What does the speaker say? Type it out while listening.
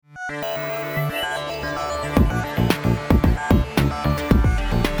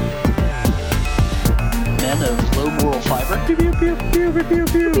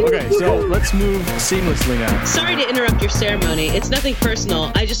Okay, so let's move seamlessly now. Sorry to interrupt your ceremony. It's nothing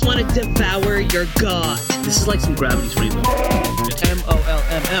personal. I just want to devour your god. This is like some Gravity's Rainbow.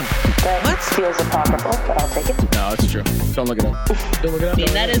 MOLMM. What? Feels apocryphal, but I'll take it. No, that's true. Don't look it up. Don't look it up. I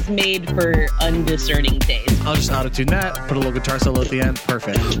mean, that is made for undiscerning taste. I'll just auto-tune that, put a little guitar solo at the end.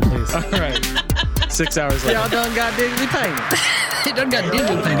 Perfect. Please. All right. 6 hours later. Y'all done got digitally painted. You done got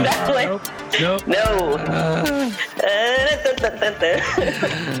digitally painted. Nope. No.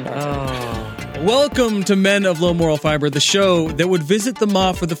 Welcome to Men of Low Moral Fiber, the show that would visit the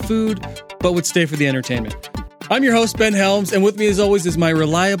maw for the food, but would stay for the entertainment. I'm your host, Ben Helms, and with me as always is my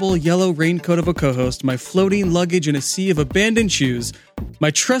reliable yellow raincoat of a co-host, my floating luggage in a sea of abandoned shoes,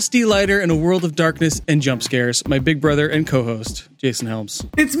 my trusty lighter in a world of darkness and jump scares, my big brother and co-host, Jason Helms.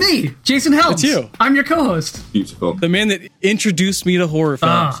 It's me, Jason Helms. It's you. I'm your co-host. Beautiful. The man that introduced me to horror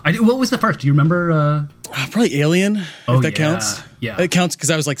films. What was the first? Do you remember? Probably Alien, if that counts. Yeah. It counts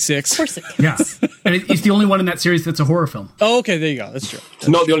because I was like 6. Of course it counts. Yeah. And it's the only one in that series that's a horror film. Oh, okay, there you go. That's true. It's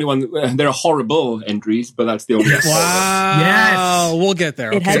not the only one. There are horrible entries, but that's the only one. Wow. Yes. We'll get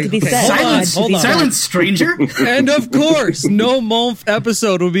there. It had to be said. Hold on. Silence, stranger. And of course, no month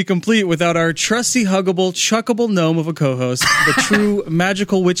episode would be complete without our trusty, huggable, chuckable gnome of a co-host, the true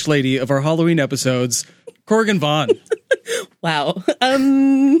magical witch lady of our Halloween episodes, Corrigan Vaughn. Wow.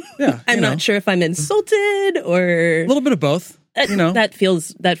 Yeah, I'm not sure if I'm insulted or a little bit of both. That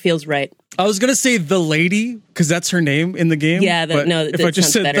feels right. I was gonna say the lady because that's her name in the game. Yeah, but that if I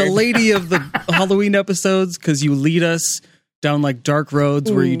just sounds said better. the lady of the Halloween episodes because you lead us down like dark roads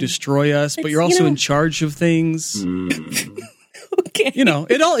where you destroy us, but you're also in charge of things. Okay.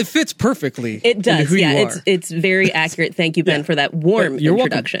 It fits perfectly. It does. into who Yeah, you are. it's very accurate. Thank you, Ben, for that warm You're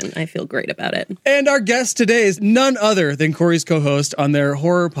introduction. I feel great about it. And our guest today is none other than Corey's co-host on their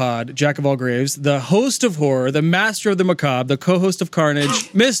horror pod, Jack of All Graves, the host of horror, the master of the macabre, the co-host of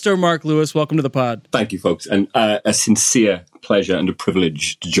Carnage, Mr. Mark Lewis. Welcome to the pod. Thank you, folks. And a sincere pleasure and a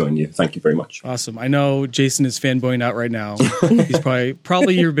privilege to join you. Thank you very much. Awesome. I know Jason is fanboying out right now. He's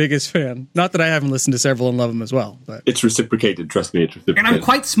probably your biggest fan. Not that I haven't listened to several and love him as well, but It's reciprocated. Trust me, it's And reciprocated. I'm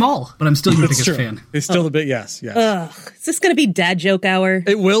quite small, but I'm still your biggest true. fan. It's still a bit, yes. Ugh. Is this going to be dad joke hour?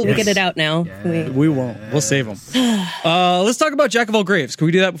 It will We'll be. get it out now. We won't. We'll save them. Let's talk about Jack of All Graves. Can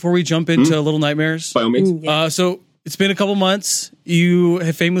we do that before we jump into Little Nightmares? By all means. So it's been a couple months. You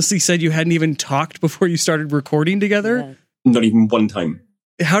have famously said you hadn't even talked before you started recording together. Yeah. Not even one time.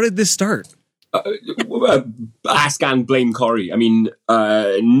 How did this start? Ask and blame Corey. I mean,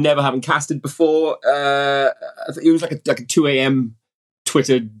 never having casted before. I think it was like a 2 a.m.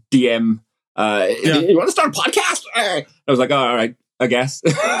 Twitter DM. You want to start a podcast? I was like, oh, all right, I guess.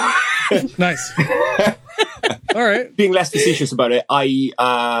 Nice. All right. Being less facetious about it, I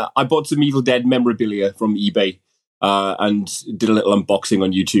bought some Evil Dead memorabilia from eBay and did a little unboxing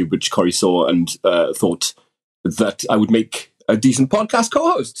on YouTube, which Corey saw and thought that I would make a decent podcast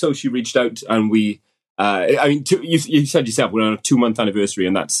co-host. So she reached out and we, you said yourself, we're on a 2-month anniversary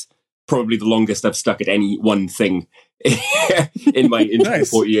and that's probably the longest I've stuck at any one thing in my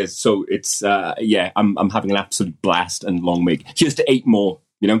 40 years. So it's, I'm having an absolute blast and long week. Here's to 8 more,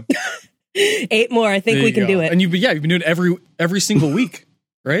 8 more. I think There we you can go. do it. And you've been doing it every single week,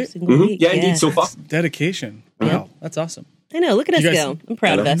 right? Single week, Yeah, indeed, so far. Dedication. Wow, that's awesome. I know. Look at us You guys- go. I'm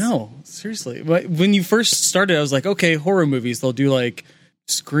proud of us. No, seriously. But when you first started, I was like, okay, horror movies. They'll do like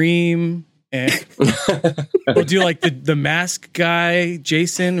Scream and they'll do like the mask guy,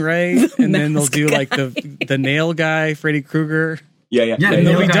 Jason, right? And then they'll do like the nail guy, Freddy Krueger. Yeah. Yeah, And they'll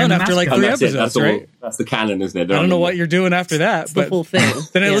Nail be guy done and the after like mask 3 And that's it. episodes, That's all. right? That's the canon, isn't it? I don't know what you're doing after that, The but whole thing.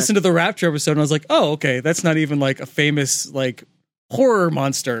 then I Yeah. listened to the Rapture episode and I was like, oh, okay, that's not even like a famous like horror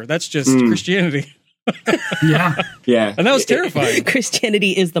monster. That's just Christianity. Yeah. Yeah. And that was terrifying.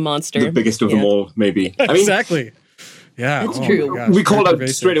 Christianity is the monster. The biggest of them all, maybe. I mean, Exactly. Yeah. It's oh true. my gosh, we called very out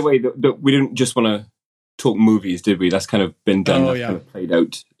pervasive. straight away that we didn't just want to talk movies, did we? That's kind of been done. Oh, That's yeah. kind of played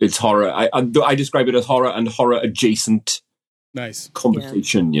out. It's horror. I describe it as horror and horror adjacent Nice.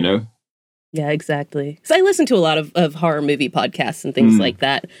 conversation, Yeah, exactly. So I listen to a lot of horror movie podcasts and things like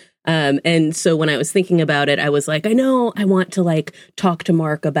that. And so when I was thinking about it, I was like, I know I want to like talk to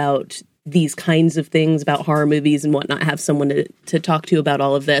Mark about these kinds of things, about horror movies and whatnot, have someone to talk to about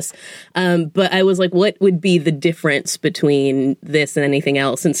all of this. But I was like, what would be the difference between this and anything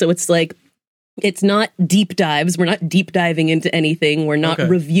else? And so it's like, it's not deep dives. We're not deep diving into anything. We're not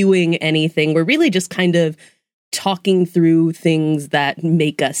reviewing anything. We're really just kind of talking through things that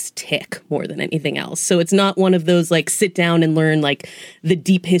make us tick more than anything else. So it's not one of those like sit down and learn like the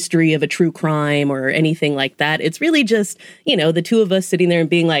deep history of a true crime or anything like that. It's really just, the two of us sitting there and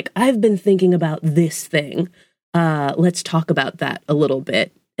being like, I've been thinking about this thing. let's talk about that a little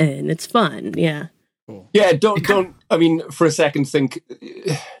bit. And it's fun. Yeah. Yeah. Don't, I mean, for a second, think,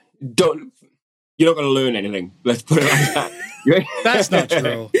 you're not going to learn anything. Let's put it like that. That's not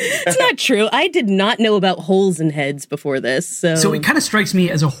true. It's not true. I did not know about holes in heads before this. So it kind of strikes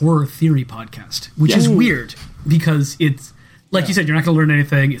me as a horror theory podcast, which is weird because it's, like you said, you're not going to learn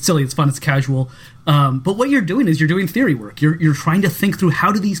anything. It's silly, it's fun, it's casual. But what you're doing is you're doing theory work. You're trying to think through,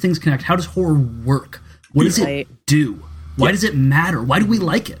 how do these things connect? How does horror work? What does it do? Why does it matter? Why do we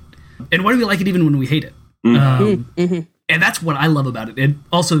like it? And why do we like it even when we hate it? And that's what I love about it. And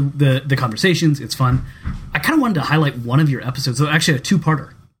also the conversations, it's fun. I kind of wanted to highlight one of your episodes, so actually a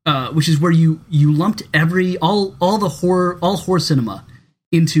two-parter, which is where you lumped all horror cinema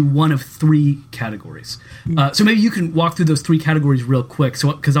into one of three categories. So maybe you can walk through those three categories real quick,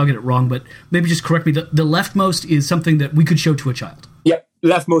 because I'll get it wrong, but maybe just correct me. The leftmost is something that we could show to a child. Yep.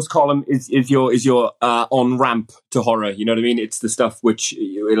 Leftmost column is your on ramp to horror. You know what I mean? It's the stuff which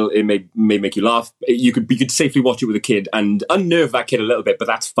it may make you laugh. You could safely watch it with a kid and unnerve that kid a little bit, but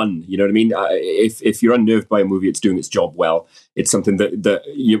that's fun. You know what I mean? If you're unnerved by a movie, it's doing its job well. It's something that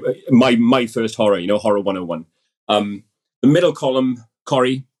my first horror, horror 101. The middle column,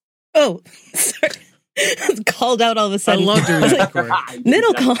 Corey. Oh, sorry. Called out all of a sudden. I love doing that, Corey.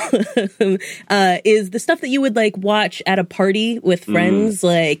 Middle column is the stuff that you would watch at a party with friends.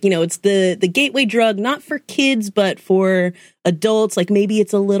 It's the gateway drug, not for kids, but for adults. Maybe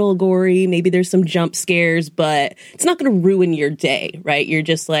it's a little gory, maybe there's some jump scares, but it's not going to ruin your day, right? You're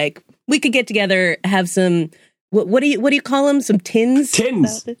just we could get together, have some. What do you call them? Some tins?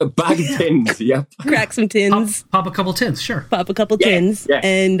 Tins. A bag of tins, yep. Crack some tins. Pop a couple tins, sure. Pop a couple tins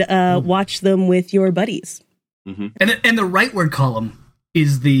and watch them with your buddies. Mm-hmm. And the rightward column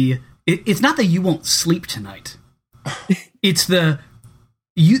is it's not that you won't sleep tonight. It's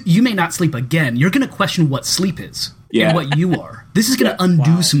you may not sleep again. You're going to question what sleep is and what you are. This is going to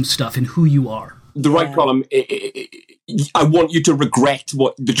undo some stuff in who you are. The right column, I want you to regret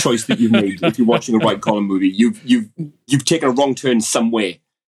the choice that you've made if you're watching a right column movie. You've taken a wrong turn some way.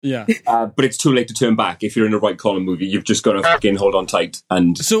 Yeah. But it's too late to turn back if you're in a right column movie. You've just got to fucking hold on tight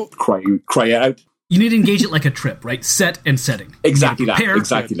and cry it out. You need to engage it like a trip, right? Set and setting. Exactly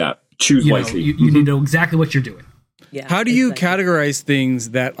that. Choose wisely. You need to know exactly what you're doing. Yeah. How do you categorize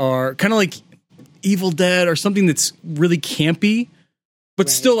things that are kind of like Evil Dead or something that's really campy, but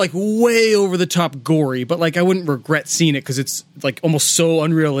still way over the top gory, but I wouldn't regret seeing it because it's almost so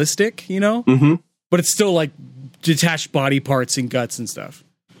unrealistic, Mm-hmm. But it's still detached body parts and guts and stuff.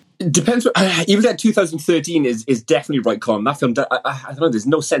 It depends. Even that 2013 is definitely right column. That film, I don't know. There's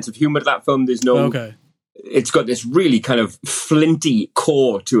no sense of humor to that film. There's no. Okay. It's got this really kind of flinty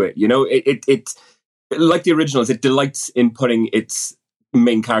core to it. It like the originals. It delights in putting its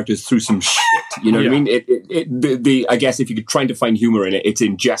main characters through some shit. You know what I mean? I guess if you could try to find humor in it, it's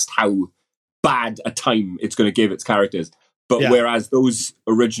in just how bad a time it's going to give its characters. But whereas those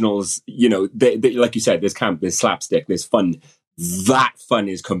originals, they, like you said, there's camp, there's slapstick, there's fun. That fun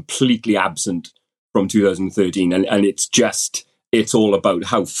is completely absent from 2013, and it's all about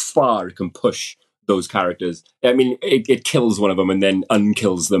how far it can push those characters. I mean, it kills one of them and then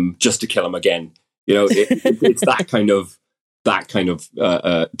unkills them just to kill them again. It's that kind of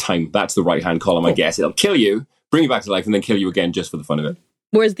time. That's the right hand column, I guess. It'll kill you, bring you back to life, and then kill you again just for the fun of it.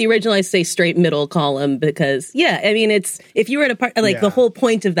 Whereas the original, I say straight middle column because, it's if you were at a part, the whole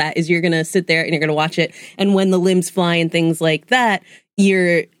point of that is you're going to sit there and you're going to watch it. And when the limbs fly and things like that,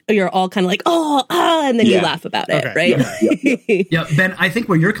 you're all kind of and then you laugh about it, right? Yeah, Ben, I think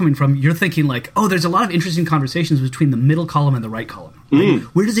where you're coming from, you're thinking there's a lot of interesting conversations between the middle column and the right column. Right?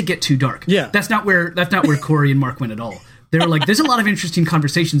 Where does it get too dark? Yeah. That's not where Corey and Mark went at all. They were there's a lot of interesting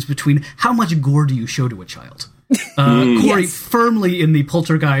conversations between how much gore do you show to a child? Corey firmly in the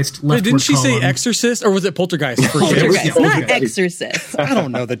Poltergeist leftward Didn't she column. say Exorcist, or was it Poltergeist? Poltergeist, not Exorcist. I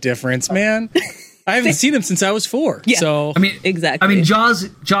don't know the difference, man. I haven't seen him since I was 4. Yeah. So exactly. I mean, Jaws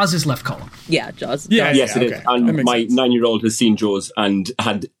is left column. Yeah, Jaws. Yes, it is. And my 9-year-old has seen Jaws and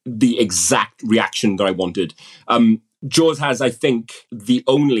had the exact reaction that I wanted. Jaws has, I think, the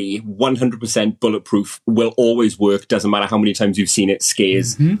only 100% bulletproof, will always work, doesn't matter how many times you've seen it,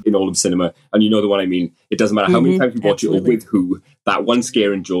 scares in all of cinema. And you know the one I mean. It doesn't matter how many times you watch it or with who. That one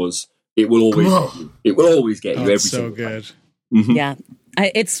scare in Jaws, it will always get you. It will always get you every single time. good. Mm-hmm. Yeah.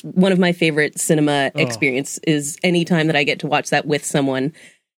 It's one of my favorite cinema experience is any time that I get to watch that with someone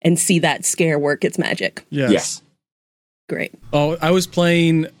and see that scare work its magic. Yes. Great. Oh, I was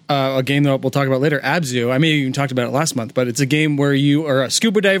playing a game that we'll talk about later, Abzu. I may have even talked about it last month, but it's a game where you are a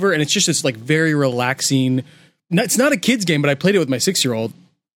scuba diver, and it's just this very relaxing. It's not a kid's game, but I played it with my 6-year-old,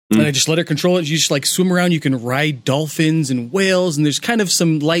 And I just let her control it. You just like swim around. You can ride dolphins and whales, and there's kind of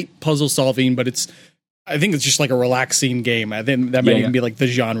some light puzzle solving, but I think it's just like a relaxing game. I think that might even be like the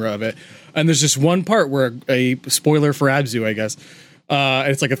genre of it. And there's just one part where a spoiler for Abzu, I guess. And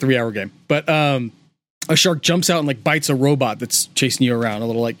it's like a 3-hour game, but a shark jumps out and like bites a robot that's chasing you around, a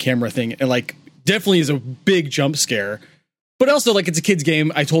little like camera thing, and like definitely is a big jump scare. But also, like, it's a kid's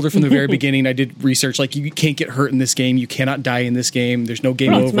game. I told her from the very beginning, I did research, like, you can't get hurt in this game. You cannot die in this game. There's no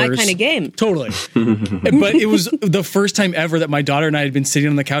game overs. It's my kind of game. Totally. But it was the first time ever that my daughter and I had been sitting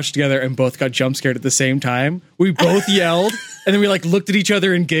on the couch together and both got jump scared at the same time. We both yelled, and then we, like, looked at each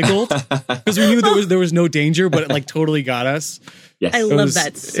other and giggled because we knew there was no danger, but it, like, totally got us. Yes. I love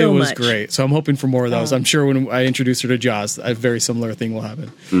that so much. It was great. So I'm hoping for more of those. I'm sure when I introduce her to Jaws, a very similar thing will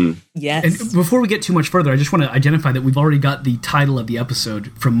happen. Yes. And before we get too much further, I just want to identify that we've already got the title of the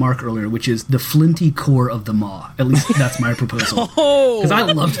episode from Mark earlier, which is The Flinty Core of the Maw. At least that's my proposal. Because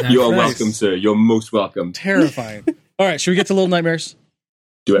I loved that. You are welcome, sir. You're most welcome. Terrifying. All right, should we get to Little Nightmares?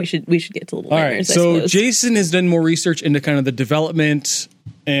 Do it. We should get to Little All Nightmares. right, so Jason has done more research into kind of the development,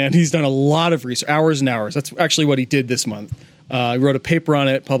 and he's done a lot of research, hours and hours. That's actually what he did this month. He wrote a paper on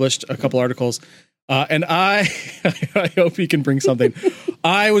it, published a couple articles, and I hope he can bring something.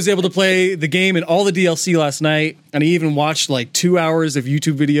 I was able to play the game and all the DLC last night, and I even watched like 2 hours of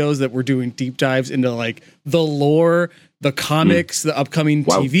YouTube videos that were doing deep dives into like the lore, the comics, the upcoming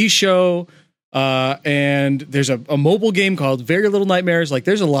TV show, and there's a mobile game called Very Little Nightmares. Like,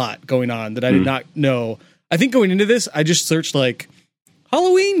 there's a lot going on that I did not know. I think going into this, I just searched like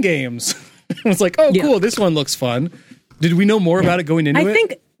Halloween games. I was like, oh, cool, this one looks fun. Did we know more about it going into it? I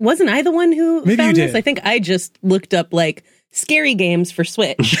think, wasn't I the one who Maybe found you this? did. I think I just looked up like scary games for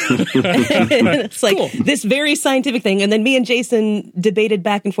Switch. And it's like this very scientific thing. And then me and Jason debated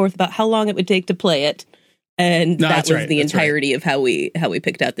back and forth about how long it would take to play it. And that was the entirety of how we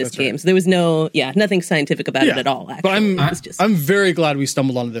picked out this game. So there was nothing scientific about it at all, actually. But I'm very glad we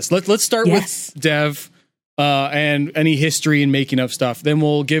stumbled onto this. Let's start with Dev and any history and making of stuff. Then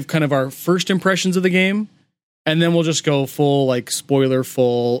we'll give kind of our first impressions of the game. And then we'll just go full, like,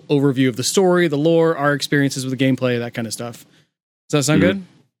 spoiler-full overview of the story, the lore, our experiences with the gameplay, that kind of stuff. Does that sound good?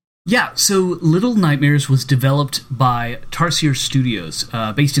 Yeah, so Little Nightmares was developed by Tarsier Studios,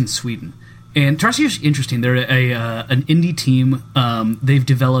 based in Sweden. And Tarsier's interesting. They're an indie team. They've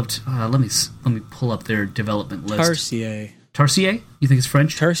developed... let me pull up their development list. Tarsier? You think it's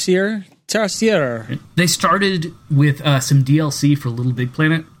French? Tarsier. They started with some DLC for Little Big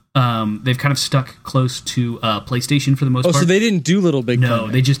Planet. They've kind of stuck close to PlayStation for the most part. So they didn't do Little Big Planet? No,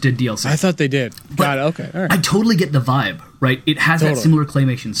 they just did DLC. I thought they did. Got it. Okay. All right. I totally get the vibe, right? It has that similar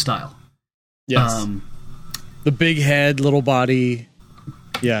claymation style. Yes. The big head, little body.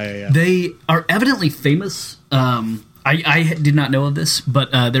 Yeah. They are evidently famous. I did not know of this,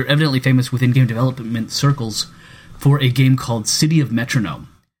 but they're evidently famous within game development circles for a game called City of Metronome,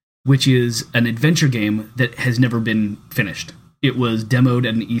 which is an adventure game that has never been finished. It was demoed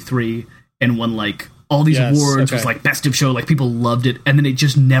at an E3 and won like all these awards. Was like best of show. Like people loved it, and then it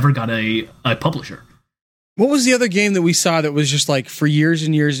just never got a publisher. What was the other game that we saw that was just like for years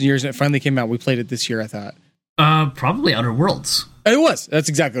and years and years, and it finally came out? We played it this year, I thought. Probably Outer Worlds. It was. That's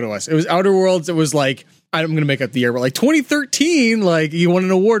exactly what it was. It was Outer Worlds. It was like, I'm going to make up the year, but like 2013, like you won an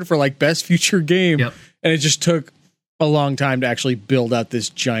award for like best future game, and it just took a long time to actually build out this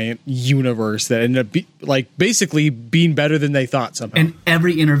giant universe that ended up basically being better than they thought somehow. And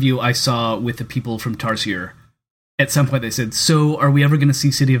every interview I saw with the people from Tarsier, at some point they said, so are we ever going to see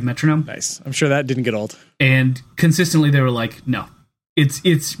City of Metronome? Nice. I'm sure that didn't get old. And consistently they were like, no.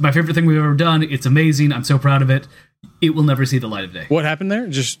 It's my favorite thing we've ever done. It's amazing. I'm so proud of it. It will never see the light of day. What happened there?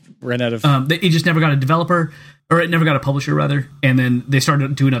 Just ran out of... it just never got a developer, or it never got a publisher, rather. And then they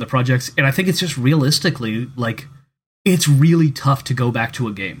started doing other projects. And I think it's just realistically, like... It's really tough to go back to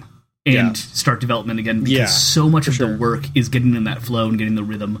a game and start development again because so much of the work is getting in that flow and getting the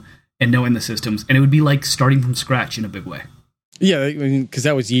rhythm and knowing the systems. And it would be like starting from scratch in a big way. Yeah, I mean, because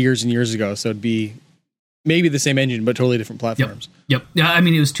that was years and years ago. So it'd be maybe the same engine, but totally different platforms. Yep. Yeah, I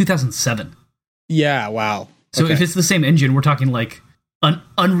mean, it was 2007. Yeah, wow. So if it's the same engine, we're talking like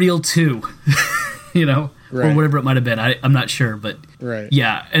Unreal 2, you know, or whatever it might have been. I'm not sure, but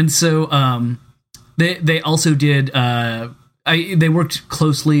yeah. And so... They also did. They worked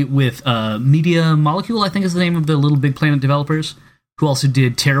closely with Media Molecule, I think is the name of the Little Big Planet developers, who also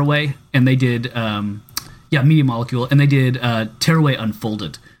did Tearaway, and they did Media Molecule, and they did Tearaway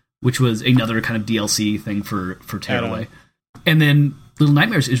Unfolded, which was another kind of DLC thing for Tearaway. And then Little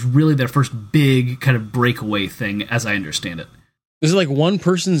Nightmares is really their first big kind of breakaway thing, as I understand it. Is it like one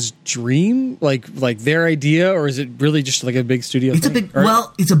person's dream, like their idea, or is it really just like a big studio? It's thing?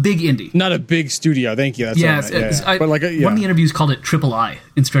 it's a big indie. Not a big studio. Thank you. That's But like one of the interviews called it III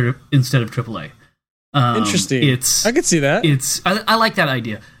instead of AAA. Interesting. I could see that. I like that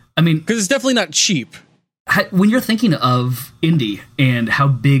idea. I mean, because it's definitely not cheap. When you're thinking of indie and how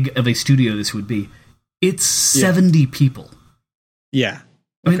big of a studio this would be, it's 70 people. Yeah.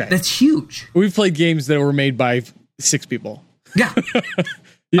 I mean, that's huge. We've played games that were made by 6 people. Yeah.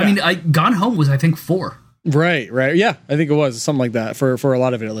 I mean, Gone Home was, I think, 4. Right. Yeah, I think it was something like that for a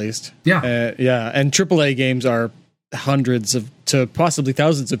lot of it, at least. Yeah. And AAA games are hundreds to possibly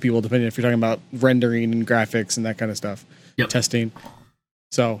thousands of people, depending if you're talking about rendering and graphics and that kind of stuff. Yep. Testing.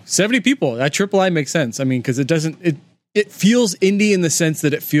 So 70 people, that AAA makes sense. I mean, because it feels indie in the sense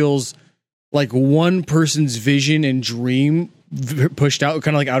that it feels like one person's vision and dream pushed out,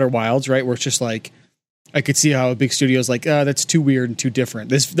 kind of like Outer Wilds, right? Where it's just like, I could see how a big studio is like, that's too weird and too different.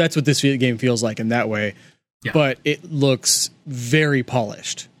 That's what this game feels like in that way. Yeah. But it looks very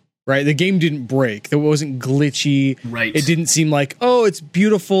polished, right? The game didn't break. It wasn't glitchy. Right. It didn't seem like, it's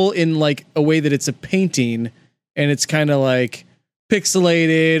beautiful in like a way that it's a painting and it's kind of like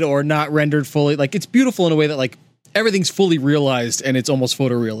pixelated or not rendered fully. Like, it's beautiful in a way that like everything's fully realized and it's almost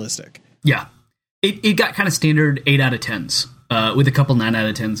photorealistic. Yeah. It got kind of standard 8 out of 10s with a couple 9 out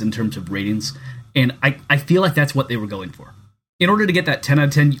of 10s in terms of ratings. And I feel like that's what they were going for. In order to get that 10 out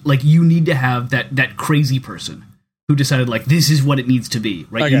of 10, like, you need to have that crazy person who decided, like, this is what it needs to be,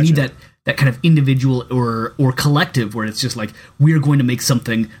 right? You need that kind of individual or collective where it's just like, we're going to make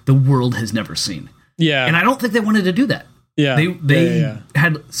something the world has never seen. Yeah. And I don't think they wanted to do that. Yeah. They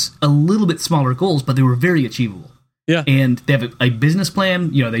had a little bit smaller goals, but they were very achievable. Yeah. And they have a business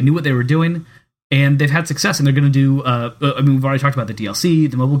plan. You know, they knew what they were doing. And they've had success, and they're going to do, we've already talked about the DLC,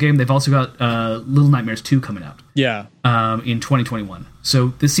 the mobile game. They've also got Little Nightmares 2 coming out. Yeah. In 2021. So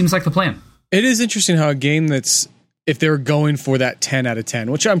this seems like the plan. It is interesting how a game that's, if they were going for that 10 out of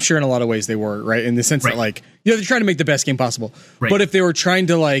 10, which I'm sure in a lot of ways they were, right? In the sense that, like, they're trying to make the best game possible. Right. But if they were trying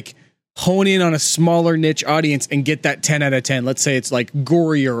to, like, hone in on a smaller niche audience and get that 10 out of 10, let's say it's, like,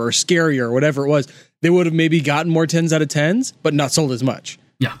 gorier or scarier or whatever it was, they would have maybe gotten more 10s out of 10s, but not sold as much.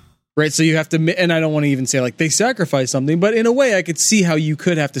 Yeah. Right, so you have to, and I don't want to even say like they sacrifice something, but in a way I could see how you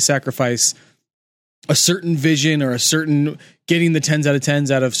could have to sacrifice a certain vision or a certain getting the 10s out of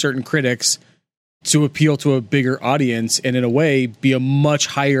 10s out of certain critics to appeal to a bigger audience, and in a way be a much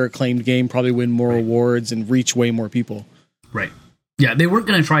higher acclaimed game, probably win more awards and reach way more people. Right. Yeah, they weren't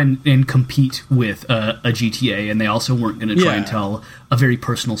going to try and compete with a GTA, and they also weren't going to try and tell a very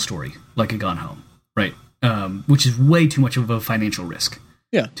personal story like a Gone Home, right? Which is way too much of a financial risk.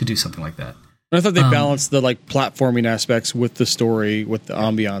 Yeah, to do something like that. And I thought they balanced the like platforming aspects with the story, with the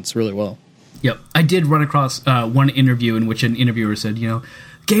ambiance really well. Yep, I did run across one interview in which an interviewer said,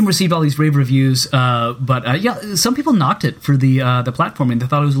 game received all these rave reviews, but some people knocked it for the platforming. They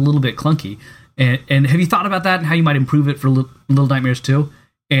thought it was a little bit clunky. And have you thought about that and how you might improve it for Little Nightmares 2?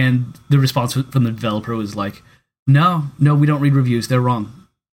 And the response from the developer was like, no, we don't read reviews. They're wrong.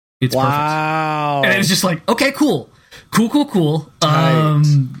 It's perfect. And it was just like, okay, cool.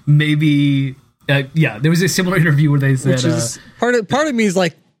 Maybe, there was a similar interview where they said, which is, part of me is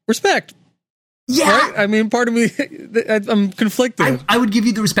like, respect. Yeah. Right? I mean, part of me, I'm conflicted. I would give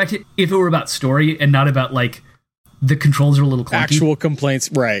you the respect if it were about story and not about like the controls are a little clunky. Actual complaints.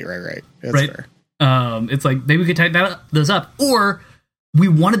 Right. That's fair. It's like, maybe we could tighten those up. Or we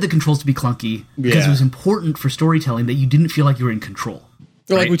wanted the controls to be clunky because it was important for storytelling that you didn't feel like you were in control.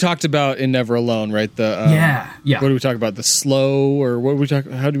 Like we talked about in Never Alone, right? Yeah. What do we talk about? The slow, or what do we talk?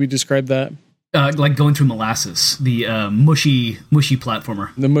 How do we describe that? Like going through molasses, the mushy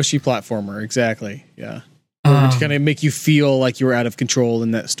platformer. The mushy platformer, exactly. Yeah, to kind of make you feel like you were out of control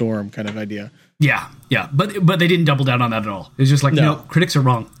in that storm, kind of idea. Yeah. But they didn't double down on that at all. It was just like, no, critics are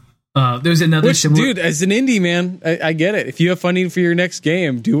wrong. There's another dude, as an indie man, I get it. If you have funding for your next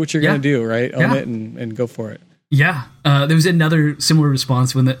game, do what you're going to do, right? Own it and go for it. Yeah. There was another similar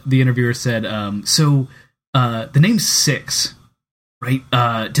response when the interviewer said, the name's Six, right?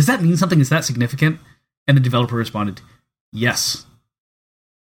 Does that mean something? Is that significant? And the developer responded, yes.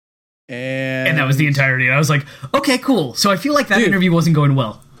 And that was the entirety. I was like, okay, cool. So I feel like that interview wasn't going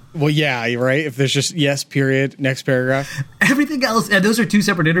well. Well, yeah, you're right. If there's just yes, period, next paragraph. Everything else, and those are two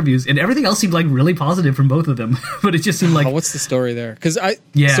separate interviews, and everything else seemed like really positive from both of them. But it just seemed like, what's the story there? Because so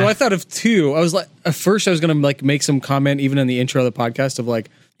I thought of two. I was like, at first I was going to like make some comment even in the intro of the podcast of like,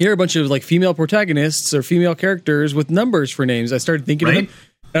 here are a bunch of like female protagonists or female characters with numbers for names. I started thinking of them,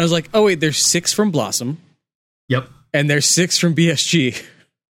 and I was like, oh wait, there's 6 from Blossom. Yep. And there's 6 from BSG.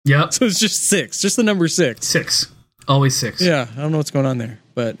 Yep. So it's just 6, just the number 6. 6. Always 6. Yeah, I don't know what's going on there,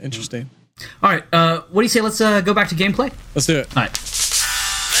 but interesting. All right, what do you say? Let's go back to gameplay. Let's do it. All right.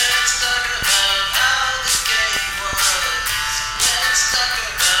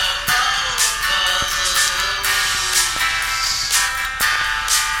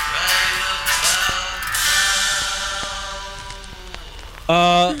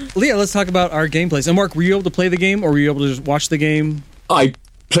 Leah, let's talk about our gameplays. And Mark, were you able to play the game, or were you able to just watch the game? I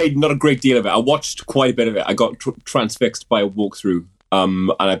played not a great deal of it. I watched quite a bit of it. I got transfixed by a walkthrough,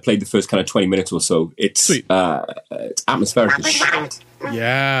 and I played the first kind of 20 minutes or so. It's Sweet. It's atmospheric as shit.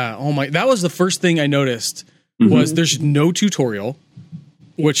 Yeah. Oh my! That was the first thing I noticed. Was there's no tutorial,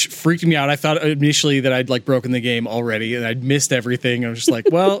 which freaked me out. I thought initially that I'd like broken the game already and I'd missed everything. I was just like,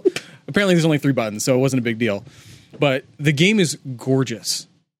 well, apparently there's only 3 buttons, so it wasn't a big deal. But the game is gorgeous.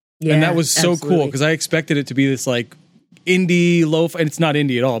 Yeah, and that was so absolutely. cool because I expected it to be this like indie lo-fi, and it's not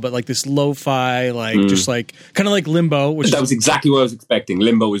indie at all, but like this lo-fi, like just like kind of like Limbo, which That was exactly what I was expecting.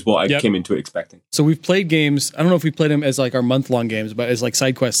 Limbo is what I came into it expecting. So we've played games. I don't know if we played them as like our month-long games, but as like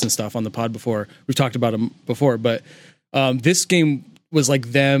side quests and stuff on the pod before. We've talked about them before, but this game was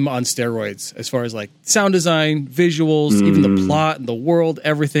like them on steroids as far as like sound design, visuals, even the plot and the world,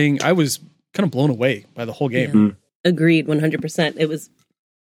 everything. I was kind of blown away by the whole game. Agreed, 100%. It was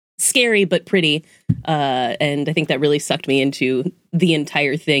scary but pretty, and I think that really sucked me into the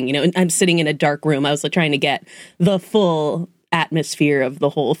entire thing. You know, and I'm sitting in a dark room. I was like trying to get the full atmosphere of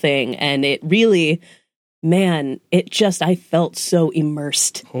the whole thing, and it really, man, I felt so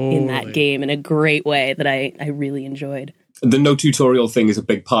immersed in that game in a great way that I really enjoyed. The no tutorial thing is a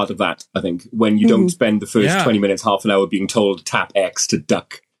big part of that, I think. When you don't spend the first 20 minutes, half an hour being told tap X to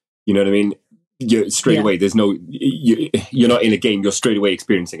duck. You know what I mean? You're straight away. There's no. You're not in a game. You're straight away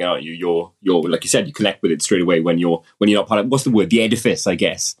experiencing it, aren't you? You're like you said. You connect with it straight away when you're not part of. What's the word? The edifice, I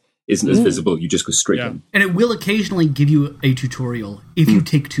guess, isn't as visible. You just go straight in. And it will occasionally give you a tutorial if you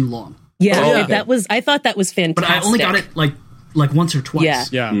take too long. Yeah, that was. I thought that was fantastic. But I only got it like once or twice.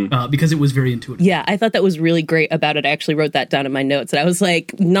 Because it was very intuitive. Yeah, I thought that was really great about it. I actually wrote that down in my notes. And I was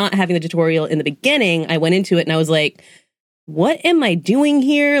like, not having the tutorial in the beginning, I went into it and I was like, what am I doing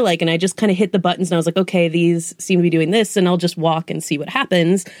here? Like, and I just kind of hit the buttons and I was like, okay, these seem to be doing this, and I'll just walk and see what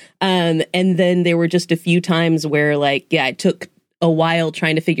happens. And then there were just a few times where like, it took a while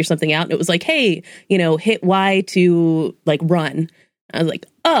trying to figure something out. And it was like, hey, hit Y to like run. I was like,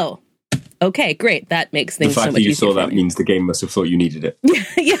 oh, okay, great. That makes things so much easier. The fact that you saw that means the game must have thought you needed it.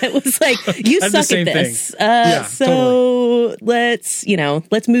 Yeah, it was like, you suck at this. So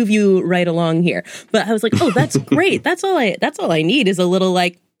let's move you right along here. But I was like, oh, that's great. That's all I need is a little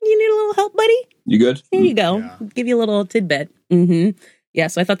like, you need a little help, buddy? You good? Here you go. Yeah. Give you a little tidbit. Yeah,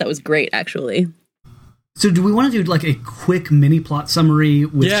 so I thought that was great, actually. So do we want to do like a quick mini plot summary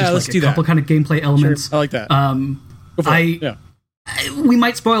with just like a couple kind of gameplay elements? Sure. I like that. We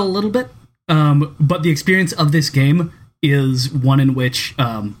might spoil a little bit, but the experience of this game is one in which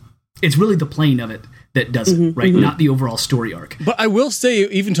it's really the playing of it that does it, right? Not the overall story arc. But I will say,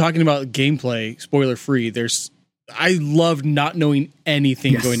 even talking about gameplay, spoiler free, I loved not knowing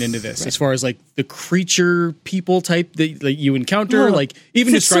anything going into this, as far as like the creature people type that you encounter, like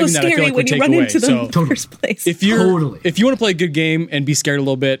even describing that, I feel like would take away. So first place. if you want to play a good game and be scared a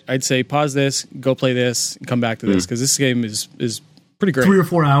little bit, I'd say pause this, go play this, and come back to this, because this game is pretty great. 3 or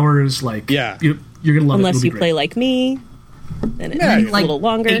 4 hours, like you're gonna love it. Unless you play like me, then it's a little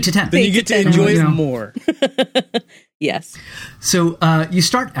longer. 8 to 10. Then you get to enjoy it more. Yes. So you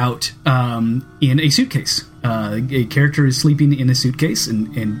start out in a suitcase. A character is sleeping in a suitcase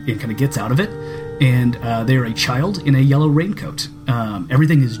and kind of gets out of it. And they're a child in a yellow raincoat.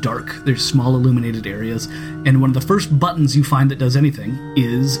 Everything is dark. There's small illuminated areas. And one of the first buttons you find that does anything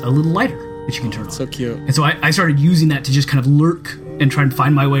is a little lighter that you can turn on. So cute. And so I started using that to just kind of lurk and try and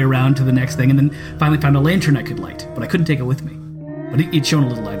find my way around to the next thing. And then finally found a lantern I could light. But I couldn't take it with me. But it shone a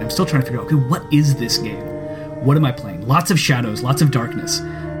little light. I'm still trying to figure out, okay, what is this game? What am I playing? Lots of shadows, lots of darkness,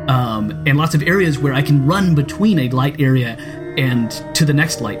 and lots of areas where I can run between a light area and to the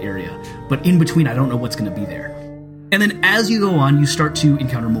next light area. But in between, I don't know what's going to be there. And then as you go on, you start to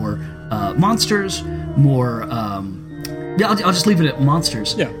encounter more monsters, more... I'll just leave it at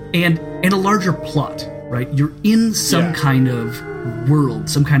monsters. Yeah. And a larger plot, right? You're in some kind of world,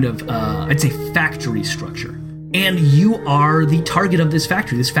 some kind of, I'd say, factory structure. And you are the target of this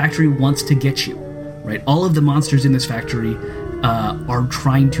factory. This factory wants to get you. Right, all of the monsters in this factory are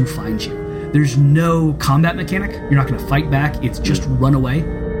trying to find you. There's no combat mechanic. You're not going to fight back. It's just run away.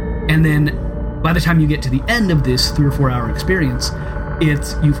 And then by the time you get to the end of this 3 or 4 hour experience,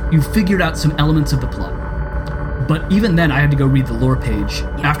 you've figured out some elements of the plot. But even then, I had to go read the lore page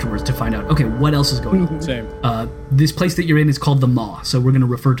afterwards to find out, okay, what else is going on? Same. This place that you're in is called the Maw, so we're going to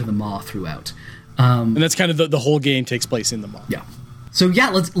refer to the Maw throughout. And that's kind of the whole game takes place in the Maw. Yeah. So yeah,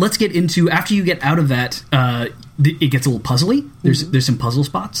 let's get into, after you get out of that, it gets a little puzzly. There's some puzzle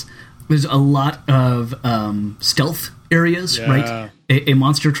spots. There's a lot of stealth areas, right? A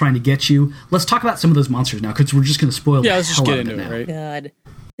monster trying to get you. Let's talk about some of those monsters now, because we're just going to spoil. Yeah, let's just get into it, right? God,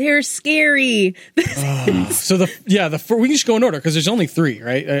 they're scary. So we can just go in order because there's only 3,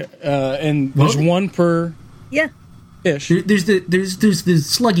 right? And there's one per ish. There's the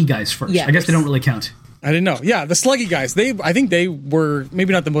sluggy guys first. Yeah, I guess they don't really count. I didn't know. Yeah, the sluggy guys. I think they were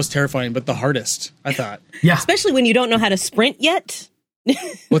maybe not the most terrifying, but the hardest. I thought. Yeah, especially when you don't know how to sprint yet.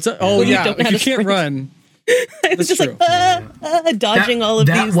 What's that? Oh yeah, if you can't run. I was just true. like dodging all of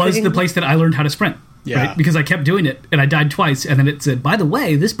these. That was things. the place that I learned how to sprint. Yeah. Right? Because I kept doing it, and I died twice, and then it said, by the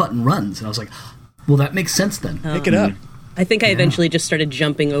way, this button runs. And I was like, well, that makes sense then. Pick it up. I think I eventually just started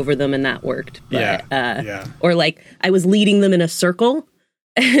jumping over them, and that worked. But, yeah. Or like I was leading them in a circle,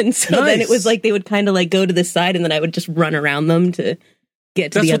 and so then it was like they would kind of like go to the side, and then I would just run around them to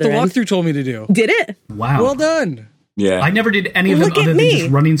get to the other end. That's what the walkthrough told me to do. Did it? Wow. Well done. Yeah. I never did any of them Look other at than me.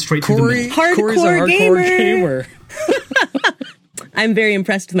 just running straight through the middle. Corey's a hardcore gamer. I'm very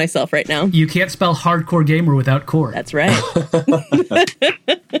impressed with myself right now. You can't spell hardcore gamer without core. That's right.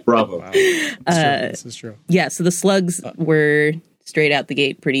 Bravo. Wow. This is true. Yeah, so the slugs were straight out the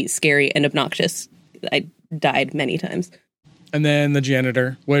gate pretty scary and obnoxious. I died many times. And then the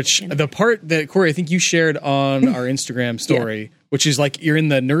janitor, which the part that, Corey, I think you shared on our Instagram story, which is like you're in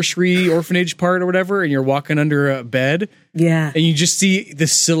the nursery orphanage part or whatever, and you're walking under a bed. Yeah. And you just see the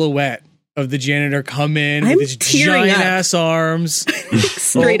silhouette of the janitor come in I'm with his tearing giant up. ass arms.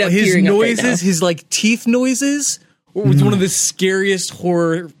 Straight up his tearing up right noises, now. his like teeth noises was one of the scariest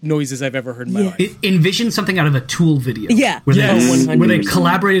horror noises I've ever heard in my life. Envision something out of a Tool video. Yeah. Where, Yes. where they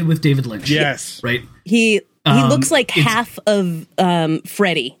collaborated with David Lynch. Yes. Right? He looks like half of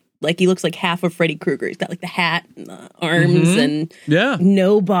Freddy. Like he looks like half of Freddy Krueger. He's got like the hat and the arms and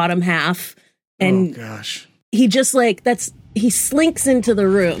no bottom half. And gosh. he just like he slinks into the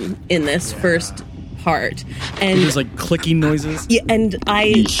room in this first part. And There's like clicking noises. yeah, and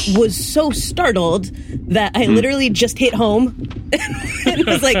I was so startled that I literally just hit home and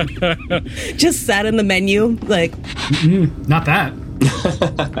was like just sat in the menu like Not that.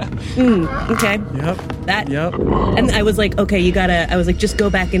 okay. Yep. Yep. And I was like, okay, I was like, just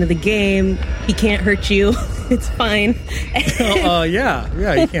go back into the game. He can't hurt you. It's fine.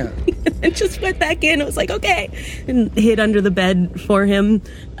 Yeah, you can't. And just went back in. I was like, okay. And hid under the bed for him.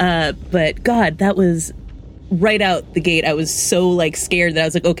 But God, that was right out the gate. I was so like scared that I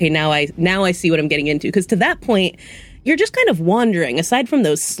was like, okay, now I see what I'm getting into. Because to that point, you're just kind of wandering. Aside from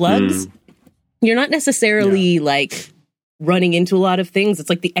those slugs, you're not necessarily like running into a lot of things. It's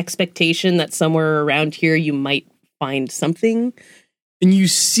like the expectation that somewhere around here you might find something. And you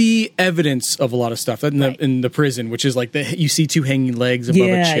see evidence of a lot of stuff in the prison, which is like you see 2 hanging legs above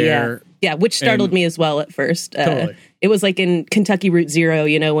a chair. Yeah, which startled me as well at first. Totally. It was like in Kentucky Route Zero,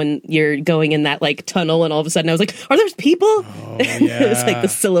 when you're going in that like tunnel and all of a sudden I was like, are there people? Oh, yeah. It was like the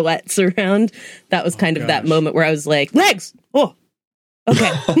silhouettes around. That was kind of that moment where I was like, legs! Oh,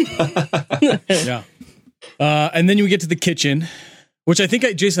 okay. Yeah. And then you get to the kitchen, which I think,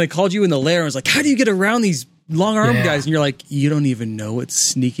 Jason, I called you in the lair and was like, how do you get around these long-armed guys? And you're like, you don't even know what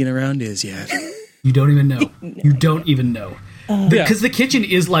sneaking around is yet. You don't even know. You don't even know. Because the kitchen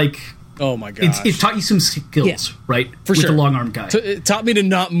is like... Oh my gosh. It taught you some skills, right? For with sure. the long-armed guy. It taught me to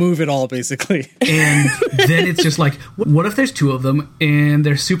not move at all, basically. And then it's just like, what if there's 2 of them and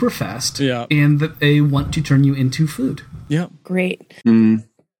they're super fast and that they want to turn you into food? Yeah. Great.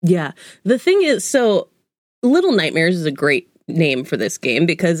 Yeah. The thing is, so Little Nightmares is a great name for this game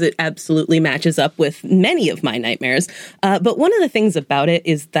because it absolutely matches up with many of my nightmares. But one of the things about it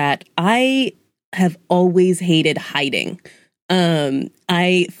is that I have always hated hiding.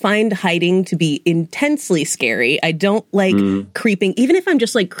 I find hiding to be intensely scary. I don't like creeping, even if I'm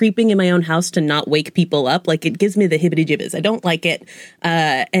just like creeping in my own house to not wake people up. Like it gives me the hibbity jibbers. I don't like it.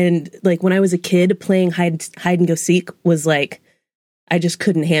 And like when I was a kid, playing hide and go seek was like, I just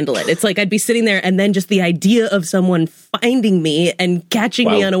couldn't handle it. It's like I'd be sitting there and then just the idea of someone finding me and catching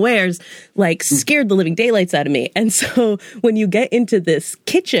me unawares like scared the living daylights out of me. And so when you get into this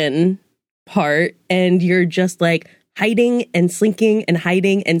kitchen part and you're just like hiding and slinking and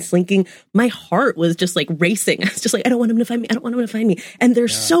hiding and slinking, my heart was just like racing. I was just like, I don't want him to find me. I don't want him to find me. And they're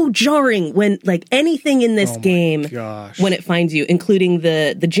so jarring when like anything in this game, when it finds you, including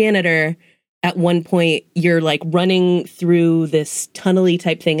the janitor, at one point you're like running through this tunnely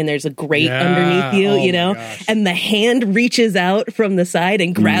type thing and there's a grate underneath you, you know, and the hand reaches out from the side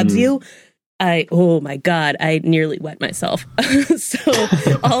and grabs you. Oh my God, I nearly wet myself. So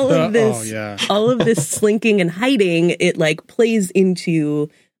all of this slinking and hiding, it like plays into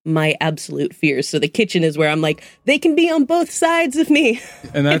my absolute fears. So the kitchen is where I'm like, they can be on both sides of me.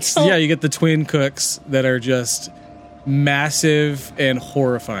 And that's, you get the twin cooks that are just massive and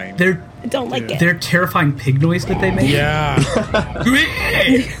horrifying. I don't like it. Their terrifying pig noise that they make. Yeah.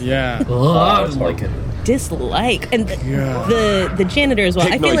 Yeah. Oh, I don't like it. Dislike. And the janitor as well.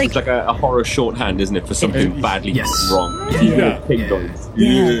 Pig I feel noise like is like a horror shorthand, isn't it, for something badly wrong? Yeah. Pig noise.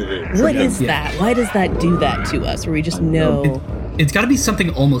 what is that? Why does that do that to us? Where we just know it's got to be something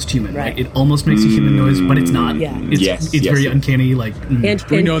almost human, right? It almost makes a human noise, but it's not. Yeah. It's very uncanny. Like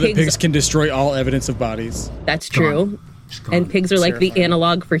we know that pigs can destroy all evidence of bodies. That's true. And pigs are like the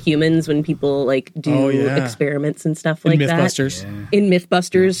analog for humans when people like do experiments and stuff like Mythbusters. that. In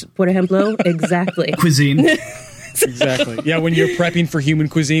Mythbusters, por ejemplo. Exactly. Cuisine. Exactly. Yeah, when you're prepping for human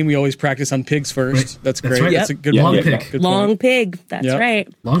cuisine, we always practice on pigs first. Right. That's great. Right. That's a good Long point. pig. Good Long point. pig. That's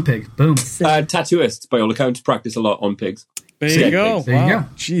right. Long pig. Boom. Tattooists, by all accounts, practice a lot on pigs. There you go. There you go.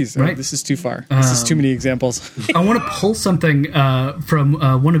 Jeez, Right. this is too far. This is too many examples. I want to pull something from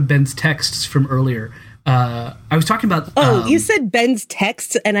one of Ben's texts from earlier. I was talking about. You said Ben's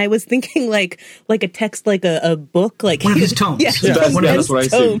text, and I was thinking like a text, like a book, like one of his tomes. Yeah, That's what I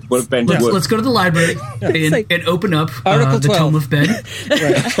assumed. One of Ben's works. Let's go to the library and open up Article the 12. tome of Ben.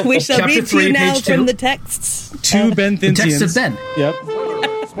 We shall Chapter read to 3, you now page from 2. the texts. Two Ben The text Thinsians. of Ben. Yep.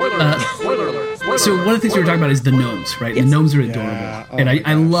 So one of the things we were talking about is the gnomes, right? The gnomes are adorable, Yeah. Oh and my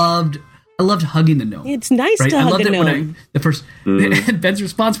I loved hugging the gnome. It's nice right? to I hug loved a it when gnome. the first Ben's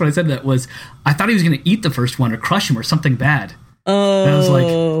response when I said that was, I thought he was going to eat the first one or crush him or something bad. Oh, and I was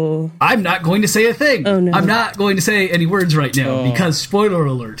like, I'm not going to say a thing. Oh, no. I'm not going to say any words right now because spoiler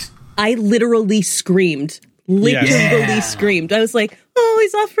alert. I literally screamed. Literally Yes. screamed. I was like, "Oh,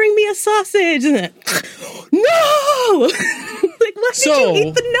 he's offering me a sausage!" And then, no, like, why did you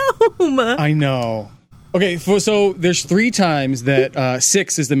eat the gnome? I know. Okay, so there's 3 times that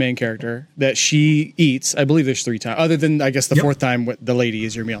Six is the main character that she eats. I believe there's 3 times, other than I guess the 4th time with the lady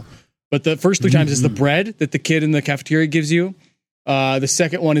is your meal. But the first 3 times is the bread that the kid in the cafeteria gives you. The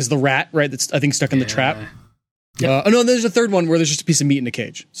second one is the rat, right? That's I think stuck in the trap. No, there's a third one where there's just a piece of meat in the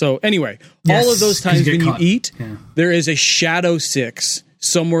cage. So anyway, all of those times when you eat, there is a shadow Six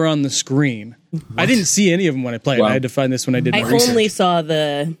somewhere on the screen. What? I didn't see any of them when I played. Wow. I had to find this when I did my research. I only saw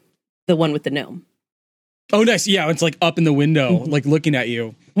the one with the gnome. Oh, nice. Yeah, it's like up in the window, like looking at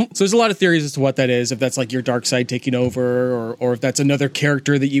you. So there's a lot of theories as to what that is. If that's like your dark side taking over, or if that's another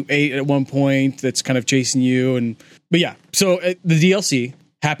character that you ate at one point that's kind of chasing you. But yeah, so the DLC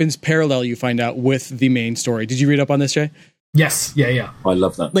happens parallel, you find out, with the main story. Did you read up on this, Jay? Yes. Yeah. I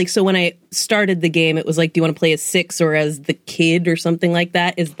love that. Like, so when I started the game, it was like, do you want to play as Six or as the kid or something like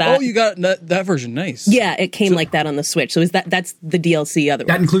that? Is that? Oh, you got that version. Nice. Yeah, it came like that on the Switch. So that's the DLC otherwise?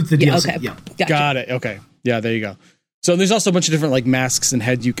 That includes the DLC. Okay. Yeah. Gotcha. Got it. Okay. Yeah, there you go. So there's also a bunch of different like masks and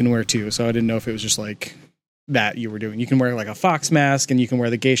heads you can wear too. So I didn't know if it was just like that you were doing. You can wear like a fox mask and you can wear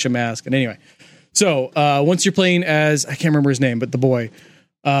the geisha mask. And anyway, so once you're playing as, I can't remember his name, but the boy,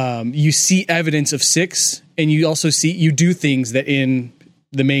 you see evidence of Six, and you also you do things that in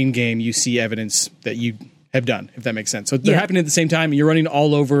the main game you see evidence that you have done, if that makes sense. So they're happening at the same time, and you're running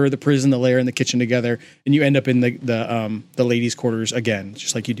all over the prison, the lair, and the kitchen together, and you end up in the ladies' quarters again,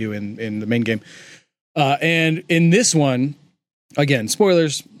 just like you do in the main game. And in this one, again,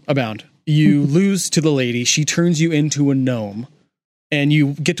 spoilers abound. You lose to the lady. She turns you into a gnome, and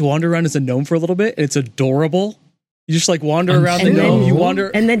you get to wander around as a gnome for a little bit. And it's adorable. You just like wander around the gnome. You wander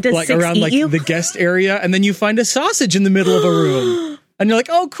and then does like Six around eat like you? the guest area, and then you find a sausage in the middle of a room, and you're like,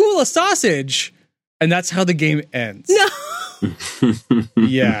 "Oh, cool, a sausage!" And that's how the game ends. No.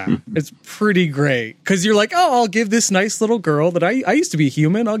 Yeah, it's pretty great because you're like, "Oh, I'll give this nice little girl that I used to be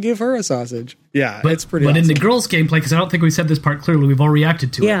human. I'll give her a sausage." Yeah, it's pretty. But awesome. in the girls' gameplay, because I don't think we said this part clearly, we've all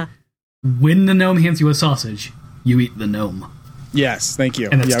reacted to it. When the gnome hands you a sausage, you eat the gnome. Yes, thank you.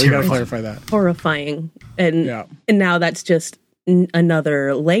 And that's yeah, we gotta terrifying. clarify that. Horrifying. And now that's just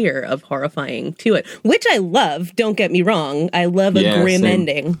another layer of horrifying to it, which I love. Don't get me wrong. I love a grim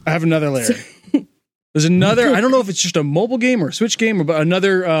ending. I have another layer. There's another, I don't know if it's just a mobile game or a Switch game, but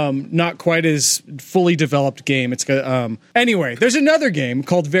another not quite as fully developed game. It's anyway, there's another game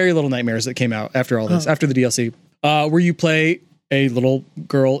called Very Little Nightmares that came out after all this, after the DLC, where you play a little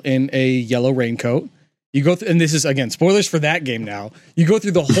girl in a yellow raincoat. You go through, and this is, again, spoilers for that game now. You go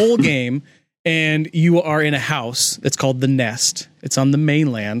through the whole game, and you are in a house that's called The Nest. It's on the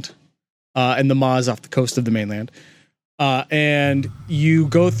mainland. and the Ma is off the coast of the mainland. And you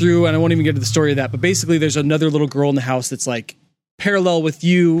go through, and I won't even get to the story of that, but basically there's another little girl in the house that's like parallel with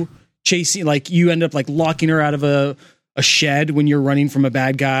you, chasing, like you end up like locking her out of a shed when you're running from a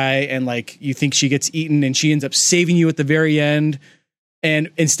bad guy, and like you think she gets eaten, and she ends up saving you at the very end. And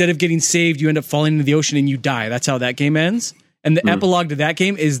instead of getting saved, you end up falling into the ocean and you die. That's how that game ends. And the epilogue to that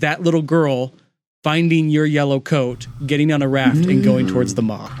game is that little girl finding your yellow coat, getting on a raft, and going towards the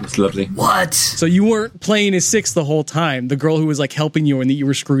Ma. It's lovely. What? So you weren't playing as Six the whole time. The girl who was like helping you and that you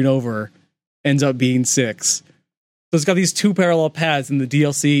were screwing over ends up being Six. So it's got these two parallel paths in the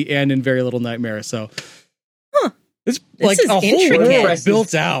DLC and in Very Little Nightmare. So it's like is a whole intricate. world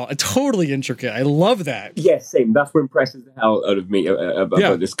built out. Totally intricate. I love that. Yes, same. That's what impresses the hell out of me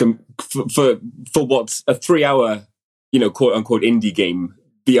about this. For what's a 3-hour, quote unquote indie game,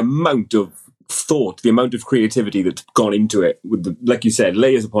 the amount of thought, the amount of creativity that's gone into it, with the, like you said,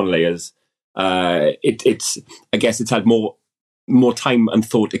 layers upon layers. It's I guess it's had more time and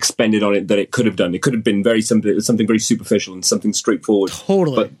thought expended on it than it could have done. It could have been something very superficial and something straightforward.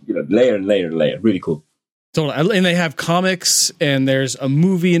 Totally. But layer and layer and layer. Really cool. Totally. And they have comics, and there's a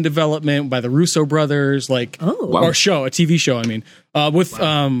movie in development by the Russo brothers, or a TV show. I mean,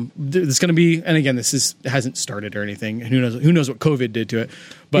 there's going to be, and again, hasn't started or anything. Who knows what COVID did to it?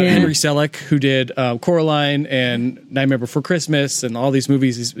 But Henry Selick, who did Coraline and Nightmare Before Christmas and all these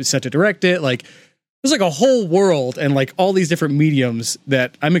movies, is set to direct it. Like, there's like a whole world and like all these different mediums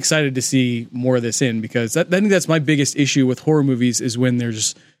that I'm excited to see more of this in, because I think that's my biggest issue with horror movies is when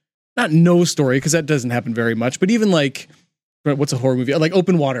there's not no story, because that doesn't happen very much, but even like, what's a horror movie? Like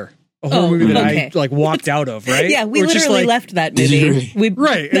Open Water, a horror movie that I like walked out of, right? Yeah, we literally left that movie.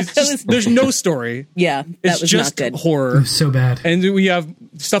 There's no story. Yeah, it's was just not good. horror. It was so bad. And we have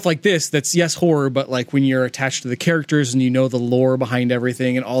stuff like this that's, yes, horror, but like when you're attached to the characters and you know the lore behind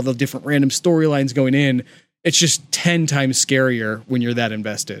everything and all the different random storylines going in, it's just 10 times scarier when you're that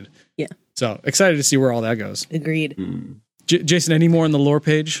invested. Yeah. So excited to see where all that goes. Agreed. Jason, any more on the lore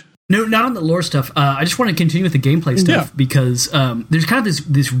page? No, not on the lore stuff. I just want to continue with the gameplay stuff because there's kind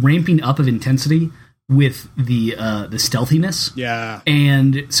of this ramping up of intensity with the stealthiness. Yeah,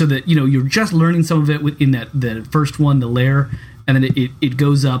 and so that you're just learning some of it in the first one, the lair, and then it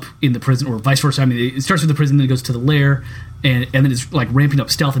goes up in the prison, or vice versa. I mean, it starts with the prison, then it goes to the lair, and then it's like ramping up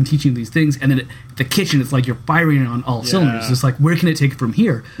stealth and teaching you these things. And then the kitchen, it's like you're firing on all cylinders. It's like, where can it take it from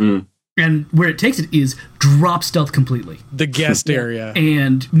here? And where it takes it is drop stealth completely. The guest area.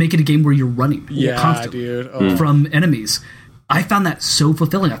 And make it a game where you're running constantly dude. From enemies. I found that so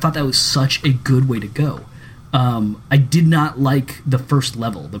fulfilling. I thought that was such a good way to go. I did not like the first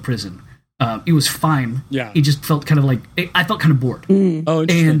level, the prison. It was fine. Yeah. It just felt kind of like... I felt kind of bored. Oh,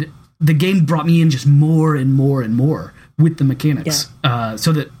 interesting. And the game brought me in just more and more and more with the mechanics.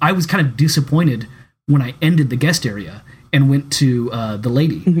 So that I was kind of disappointed when I ended the guest area and went to the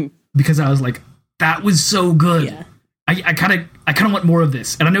lady. Because I was like, that was so good. Yeah. I kind of want more of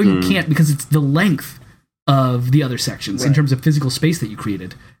this. And I know you can't, because it's the length of the other sections in terms of physical space that you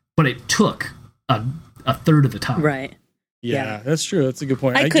created. But it took a third of the time. Right. Yeah, that's true. That's a good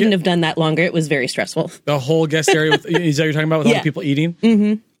point. I couldn't have done that longer. It was very stressful. The whole guest area, is that what you're talking about, with all the people eating?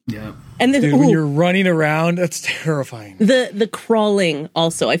 Mm-hmm. Yeah. And when you're running around, that's terrifying. The crawling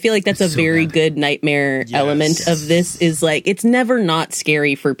also. I feel like that's a very good nightmare element of this, is like, it's never not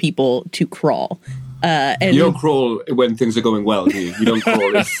scary for people to crawl. And you don't crawl when things are going well, do you? You don't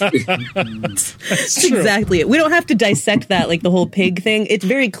crawl. That's exactly it. We don't have to dissect that like the whole pig thing. It's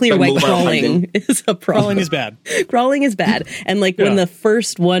very clear why crawling is a problem. Crawling is bad. Crawling is bad. And like when the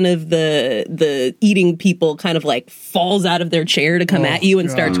first one of the eating people kind of like falls out of their chair to come at you and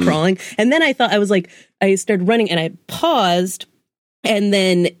starts crawling. And then I started running and I paused, and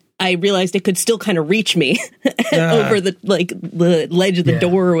then I realized it could still kind of reach me over the ledge of the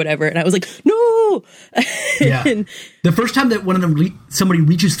door or whatever. And I was like, no. Yeah. The first time that one of them, somebody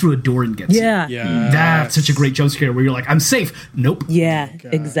reaches through a door and gets you. That's such a great jump scare where you're like, I'm safe. Nope. Yeah,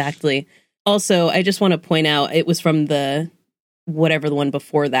 exactly. Also, I just want to point out, it was from whatever the one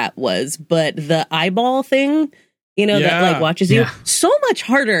before that was, but the eyeball thing, that like watches you, so much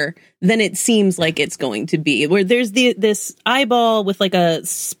harder than it seems like it's going to be. Where there's this eyeball with like a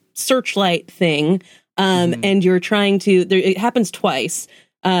searchlight thing, and you're trying to, it happens twice.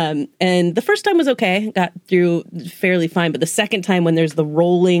 And the first time was okay, got through fairly fine, but the second time when there's like a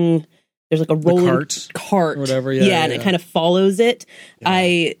rolling cart or whatever, and it kind of follows it,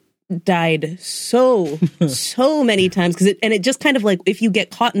 I died so many times, because it just kind of like, if you get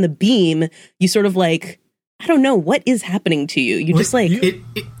caught in the beam, you sort of like, I don't know what is happening to you. You just like it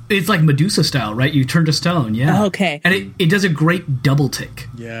It's like Medusa style, right? You turn to stone, yeah. Okay. And it does a great double take.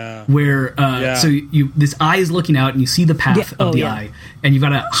 Yeah. Where so this eye is looking out and you see the path of the eye, and you've got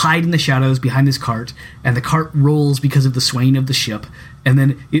to hide in the shadows behind this cart, and the cart rolls because of the swaying of the ship, and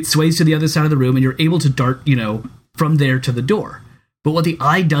then it sways to the other side of the room, and you're able to dart, from there to the door. But what the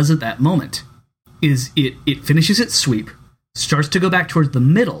eye does at that moment is it finishes its sweep, starts to go back towards the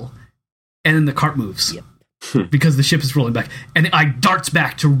middle, and then the cart moves. Yep. Because the ship is rolling back, and the eye darts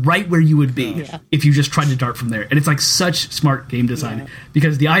back to right where you would be if you just tried to dart from there. And it's like such smart game design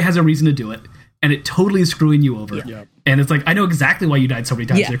because the eye has a reason to do it, and it totally is screwing you over. Yeah. And it's like, I know exactly why you died so many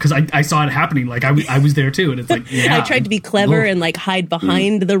times there, because I saw it happening. Like I was there too, and it's like, I tried to be clever and like hide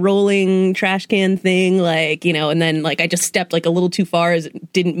behind the rolling trash can thing, and then like I just stepped like a little too far as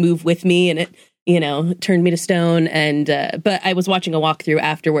it didn't move with me, and it turned me to stone. And but I was watching a walkthrough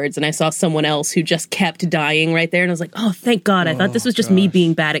afterwards, and I saw someone else who just kept dying right there, and I was like, oh, thank God. I thought this was just me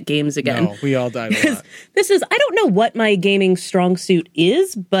being bad at games again. No, we all died a lot. I don't know what my gaming strong suit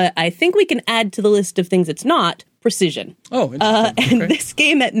is, but I think we can add to the list of things it's not: precision. Oh, interesting. And this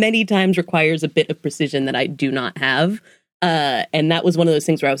game at many times requires a bit of precision that I do not have. And that was one of those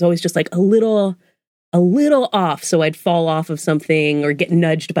things where I was always just like a little off. So I'd fall off of something or get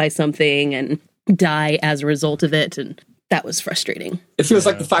nudged by something and die as a result of it. And that was frustrating. It feels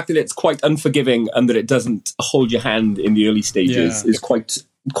like the fact that it's quite unforgiving and that it doesn't hold your hand in the early stages is quite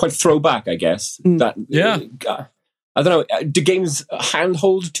throwback, I guess. I don't know. Do games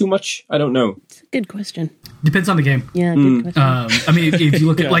handhold too much? I don't know. It's a good question. Depends on the game. Yeah, good question. I mean, if you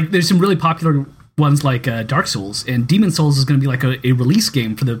look at like, there's some really popular ones like Dark Souls, and Demon Souls is going to be like a release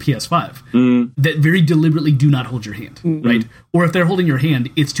game for the PS5 that very deliberately do not hold your hand, right? Or if they're holding your hand,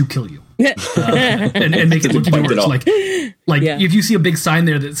 it's to kill you and make it look even worse. Like if you see a big sign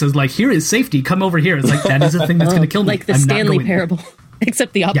there that says like, "Here is safety, come over here," it's like that is the thing that's going to kill me. Like the Stanley Parable,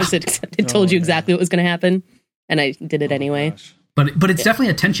 except the opposite. Except it told you exactly what was going to happen, and I did it anyway. But it's definitely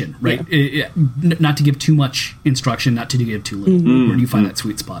a tension, right? Not to give too much instruction, not to give too little. Where do you find that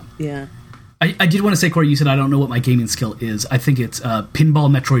sweet spot? Yeah. I did want to say, Corey, you said I don't know what my gaming skill is. I think it's pinball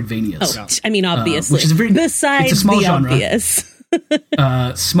Metroidvanias. Oh, I mean, obviously. Which is besides it's a small the genre. obvious.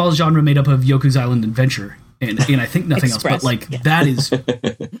 Small genre made up of Yoku's Island Adventure. And I think nothing Express, else. But that is...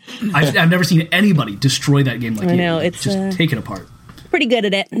 I've never seen anybody destroy that game like you. I know, it's... Just take it apart. Pretty good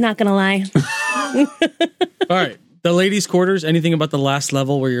at it, not gonna lie. All right. The ladies' quarters, anything about the last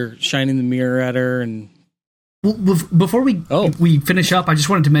level where you're shining the mirror at her and... Well, before we finish up, I just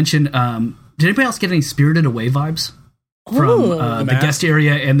wanted to mention, did anybody else get any Spirited Away vibes from the guest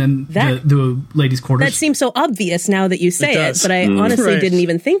area and then the ladies' quarters? That seems so obvious now that you say it, but I honestly didn't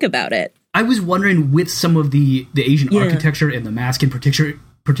even think about it. I was wondering with some of the Asian architecture and the mask in particular,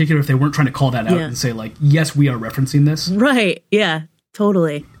 if they weren't trying to call that out and say like, yes, we are referencing this. Right, yeah.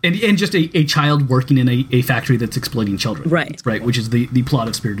 Totally. And just a child working in a factory that's exploiting children. Right. Right, which is the plot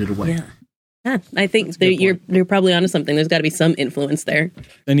of Spirited Away. Yeah, I think you're probably onto something. There's got to be some influence there.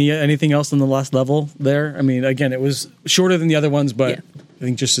 Anything else on the last level there? I mean, again, it was shorter than the other ones, but I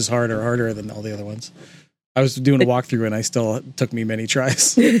think just as hard or harder than all the other ones. I was doing a walkthrough and it took me many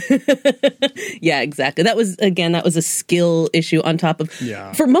tries. Yeah, exactly. That was a skill issue on top of...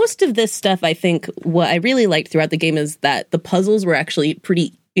 Yeah. For most of this stuff, I think what I really liked throughout the game is that the puzzles were actually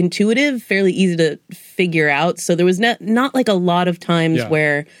pretty intuitive, fairly easy to figure out. So there was not like a lot of times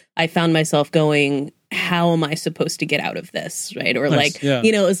where I found myself going, how am I supposed to get out of this? Right. Or it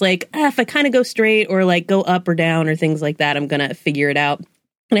was like, if I kind of go straight or like go up or down or things like that, I'm going to figure it out.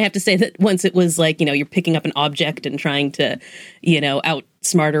 And I have to say that once it was like, you're picking up an object and trying to,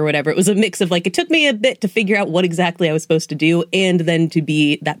 outsmart or whatever, it was a mix of like, it took me a bit to figure out what exactly I was supposed to do. And then to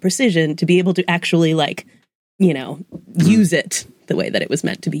be that precision, to be able to actually like, use it the way that it was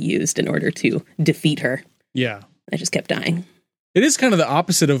meant to be used in order to defeat her. Yeah. I just kept dying. It is kind of the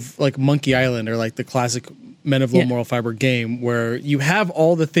opposite of like Monkey Island or like the classic Men of Low Moral Fiber game where you have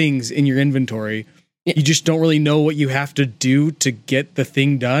all the things in your inventory. Yeah. You just don't really know what you have to do to get the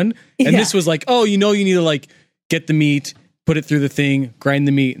thing done. And this was like, you need to like get the meat, put it through the thing, grind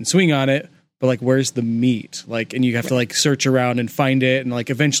the meat and swing on it. But like, where's the meat? Like, and you have to like search around and find it. And like,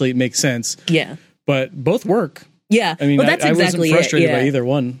 eventually it makes sense. Yeah. But both work. Yeah. I mean, that's I exactly wasn't frustrated by it. either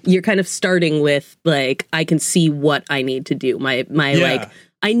one. You're kind of starting with like, I can see what I need to do. Like,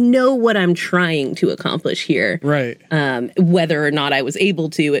 I know what I'm trying to accomplish here. Right. Whether or not I was able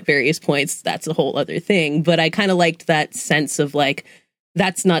to at various points, that's a whole other thing. But I kind of liked that sense of like,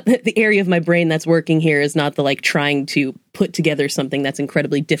 that's not the area of my brain that's working here is not the like trying to put together something that's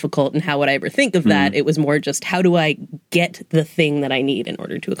incredibly difficult. And how would I ever think of that? It was more just how do I get the thing that I need in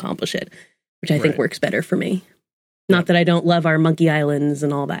order to accomplish it, which I think works better for me. Not that I don't love our Monkey Islands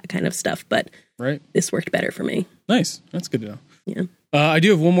and all that kind of stuff, but Right. this worked better for me. Nice. That's good to know. Yeah. I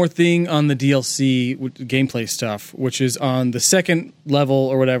do have one more thing on the DLC with gameplay stuff, which is on the second level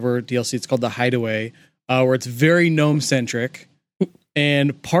or whatever DLC. It's called the Hideaway, where it's very gnome centric.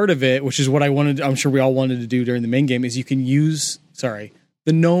 And part of it, which is what I'm sure we all wanted to do during the main game, is you can the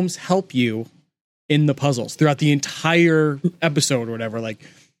gnomes help you in the puzzles throughout the entire episode or whatever. Like,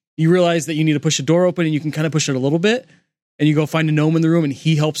 you realize that you need to push a door open and you can kind of push it a little bit, and you go find a gnome in the room and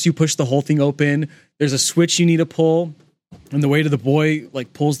he helps you push the whole thing open. There's a switch you need to pull, and the way to the boy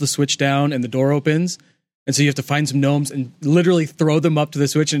like pulls the switch down and the door opens. And so you have to find some gnomes and literally throw them up to the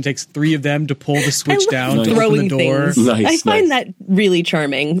switch, and it takes 3 of them to pull the switch down to open throwing the door. things. Nice, I find nice. that really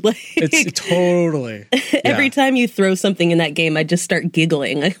charming. Like, It's totally every time you throw something in that game, I just start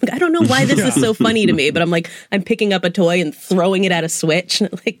giggling. I don't know why this is so funny to me, but I'm picking up a toy and throwing it at a switch.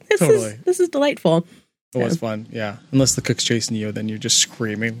 Like, Totally. this is delightful. It was fun, yeah. Unless the cook's chasing you, then you're just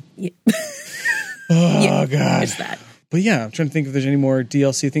screaming. Yeah. Oh, Yeah, God. there's that. But yeah, I'm trying to think if there's any more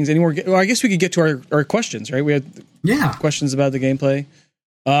DLC things. Well, I guess we could get to our questions, right? We had Yeah. questions about the gameplay.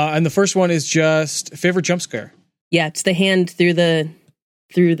 And the first one is just favorite jump scare. Yeah, it's the hand through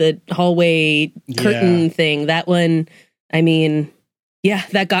the hallway curtain thing. That one, I mean, yeah,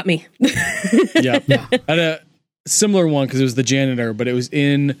 that got me. Yeah. I had a similar one because it was the janitor, but it was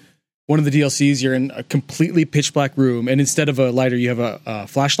in one of the DLCs. You're in a completely pitch black room, and instead of a lighter, you have a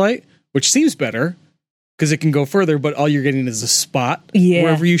flashlight, which seems better because it can go further, but all you're getting is a spot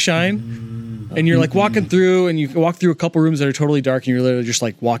wherever you shine. And you're like walking through, and you can walk through a couple rooms that are totally dark, and you're literally just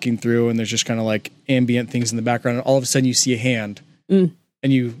like walking through, and there's just kind of like ambient things in the background, and all of a sudden you see a hand.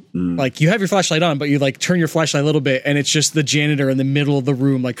 And you like, you have your flashlight on, but you like turn your flashlight a little bit, and it's just the janitor in the middle of the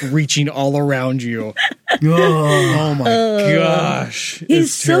room, like reaching all around you. Oh my gosh. He's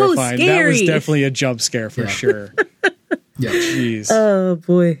It's so terrifying. That scary. was definitely a jump scare for sure. Yeah. Jeez. Oh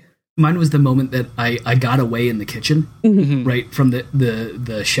boy. Mine was the moment that I got away in the kitchen, right, from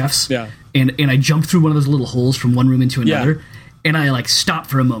the chefs. Yeah. And I jumped through one of those little holes from one room into another, and I like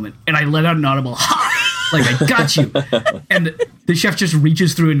stopped for a moment, and I let out an audible ha! Like, I got you. And the chef just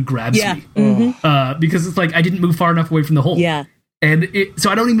reaches through and grabs me. Because it's like I didn't move far enough away from the hole. Yeah. And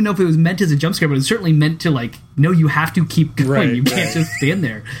so I don't even know if it was meant as a jump scare, but it was certainly meant to like, no, you have to keep going. Right, you can't just stand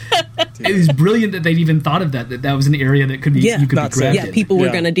there. It was brilliant that they'd even thought of that was an area that could be you could be Not grabbed safe. in. People were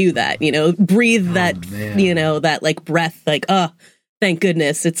going to do that, breathe that, man. that like breath, like, thank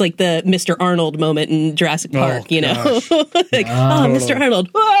goodness. It's like the Mr. Arnold moment in Jurassic Park, like, Mr. Arnold.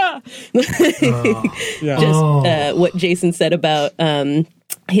 Ah! Just what Jason said about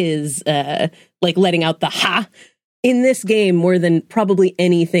his like letting out the ha. In this game, more than probably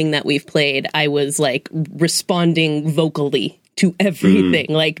anything that we've played, I was like responding vocally to everything.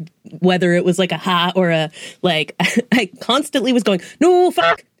 Like, whether it was like a ha or a like, I constantly was going, no,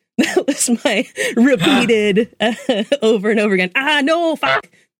 fuck. That was my repeated over and over again. No, fuck.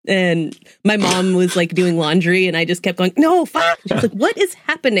 And my mom was like doing laundry, and I just kept going, no, fuck. She was like, what is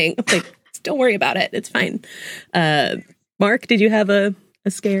happening? I'm like, don't worry about it. It's fine. Mark, did you have a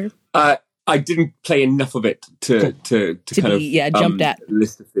scare? I didn't play enough of it to kind of jumped at.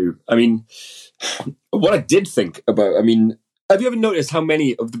 List a few. I mean, what I did think about, have you ever noticed how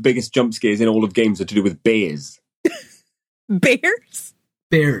many of the biggest jump scares in all of games are to do with bears? Bears.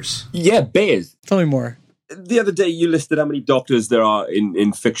 Yeah, bears. Tell me more. The other day you listed how many doctors there are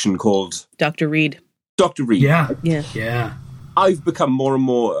in fiction called Dr. Reed. Dr. Reed. Yeah. I've become more and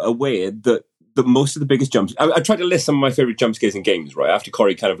more aware that most of the biggest jumps... I tried to list some of my favorite jump scares in games, right? After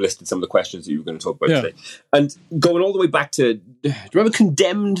Corey kind of listed some of the questions that you were going to talk about today. And going all the way back to... Do you remember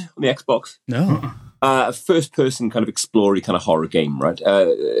Condemned on the Xbox? No. First-person kind of explorer kind of horror game, right?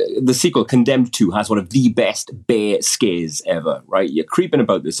 The sequel, Condemned 2, has one of the best bear scares ever, right? You're creeping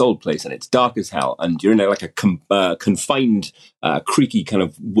about this old place, and it's dark as hell, and you're in like a confined, creaky kind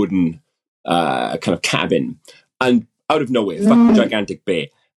of wooden kind of cabin, and out of nowhere, fucking gigantic bear.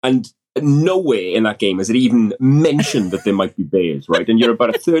 And nowhere in that game is it even mentioned that there might be bears, right? And you're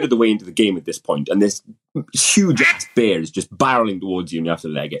about a third of the way into the game at this point, and this huge-ass bear is just barreling towards you, and you have to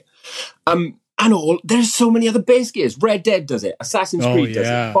leg it. There's so many other bear scares. Red Dead does it. Assassin's Creed does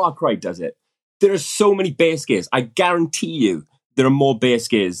it. Far Cry does it. There are so many bear scares. I guarantee you there are more bear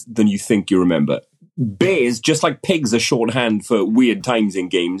scares than you think you remember. Bears, just like pigs are shorthand for weird times in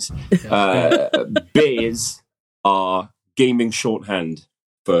games, bears are gaming shorthand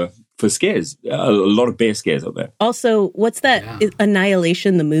for scares. A lot of bear scares out there. Also, what's that? Is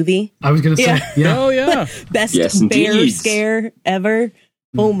Annihilation, the movie? I was going to say, Oh, yeah. Best bear scare ever.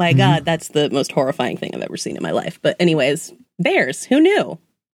 Oh my God, that's the most horrifying thing I've ever seen in my life. But anyways, bears, who knew?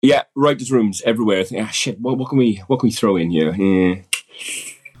 Yeah, writers' rooms everywhere. I think, shit, what can we throw in here?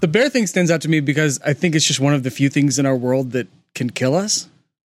 The bear thing stands out to me because I think it's just one of the few things in our world that can kill us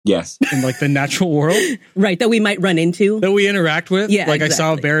Yes. in like the natural world Right, that we might run into. that we interact with. Yeah, like I saw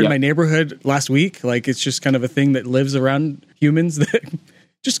a exactly. bear in Yeah. my neighborhood last week. Like it's just kind of a thing that lives around humans that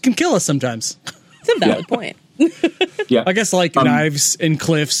just can kill us sometimes. It's a valid point. Yeah. I guess like knives and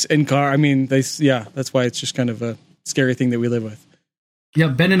cliffs and car. I mean, that's why it's just kind of a scary thing that we live with. Yeah,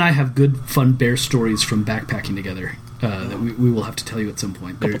 Ben and I have good, fun bear stories from backpacking together that we will have to tell you at some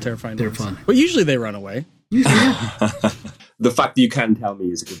point. Couple terrifying They're ones. fun. But usually they run away. The fact that you can tell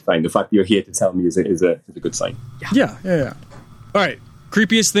me is a good sign. The fact that you're here to tell me is a good sign. Yeah. All right.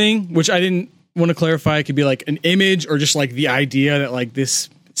 Creepiest thing, which I didn't want to clarify. It could be like an image or just like the idea that like this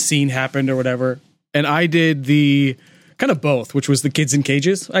scene happened or whatever. And I did the kind of both, which was the kids in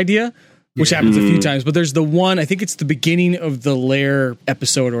cages idea, which happens a few times. But there's the one, I think it's the beginning of the Lair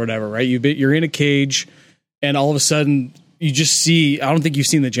episode or whatever, right? You're in a cage and all of a sudden you just see, I don't think you've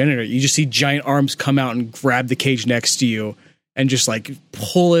seen the janitor. You just see giant arms come out and grab the cage next to you and just like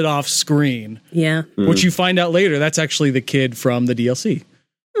pull it off screen. Yeah. Which you find out later, that's actually the kid from the DLC.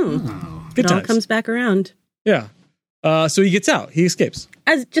 Good It all times. comes back around. Yeah. So he gets out. He escapes.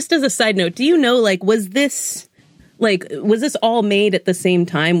 As a side note, do you know, like, was this all made at the same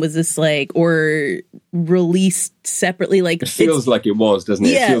time? Was this like, or released separately? Like, It feels like it was, doesn't it?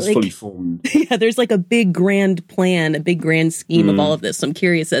 Yeah, It feels like- fully formed. yeah, there's like a big grand plan, a big grand scheme of all of this. So I'm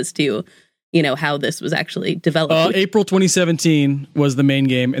curious as to, how this was actually developed. April 2017 was the main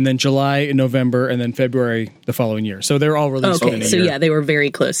game, and then July and November, and then February the following year. So they're all released Okay, within a so year. yeah, they were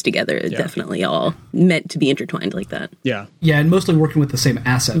very close together. Definitely all meant to be intertwined like that. Yeah. Yeah, and mostly working with the same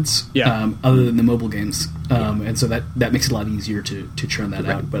assets, Yeah. other than the mobile games, and so that makes it a lot easier to churn that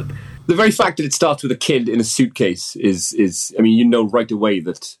out. But The very fact that it starts with a kid in a suitcase is I mean, you know right away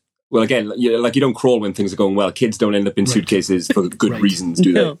that. Well, again, you don't crawl when things are going well. Kids don't end up in suitcases for good Right. reasons,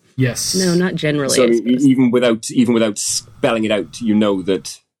 do No, yes, no, not generally. they? I So suppose. even without spelling it out, you know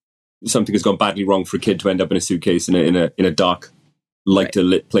that something has gone badly wrong for a kid to end up in a suitcase in a dark,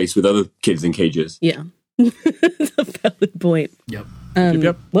 light-lit place with other kids in cages. Yeah, that's a valid point. yep,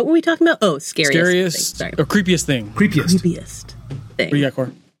 Yep. What were we talking about? Oh, scariest Scariest thing. Sorry, or creepiest thing. creepiest. creepiest thing. What do you got,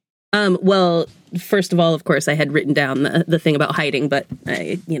 Cor? Well, first of all, of course, I had written down the thing about hiding, but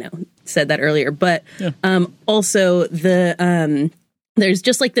I, said that earlier. But also there's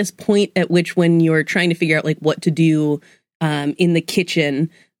just like this point at which when you're trying to figure out like what to do in the kitchen,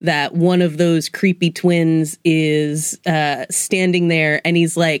 that one of those creepy twins is standing there and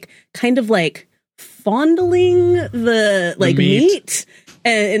he's like kind of like fondling the like meat.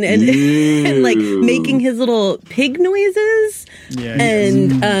 And like making his little pig noises. Yeah.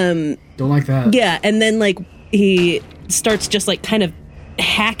 And Don't like that. yeah, and then like he starts just like kind of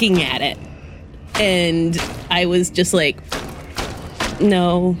hacking at it. And I was just like,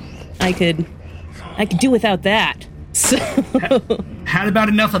 no, I could do without that. So Had about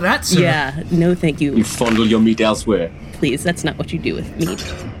enough of that, sir. yeah, no thank you. You fondle your meat elsewhere. Please, that's not what you do with meat.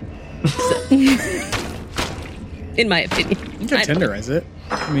 In my opinion. You can tenderize it.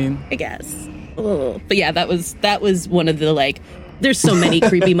 I mean, I guess. Oh. But yeah, that was one of the like. There's so many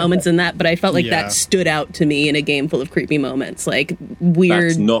creepy moments in that, but I felt like Yeah. that stood out to me in a game full of creepy moments, like weird.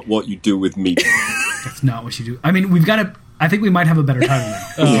 That's not what you do with meat. That's not what you do. I mean, I think we might have a better time now.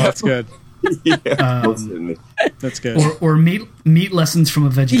 oh, that's good. Certainly. That's good. Or meat lessons from a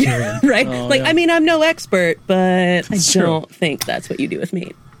vegetarian. Right? Oh, yeah. I mean, I'm no expert, but I true. don't think that's what you do with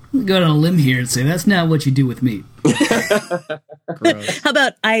meat. Go on a limb here and say that's not what you do with meat. Gross. How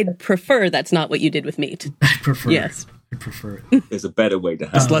about I'd prefer that's not what you did with meat? I prefer. Yes. I prefer it. There's a better way to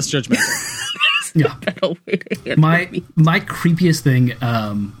have It's it. less judgmental. Yeah. My creepiest thing.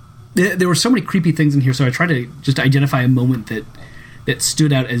 There were so many creepy things in here, so I tried to just identify a moment that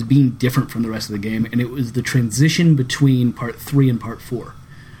stood out as being different from the rest of the game, and it was the transition between Part 3 and Part 4.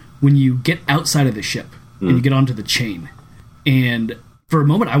 When you get outside of the ship and you get onto the chain, and for a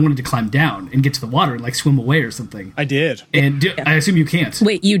moment I wanted to climb down and get to the water and like swim away or something. I did. And I assume you can't.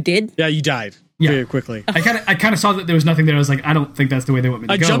 Wait, you did? Yeah, you died very quickly. I kind of saw that there was nothing there. I was like, I don't think that's the way they want me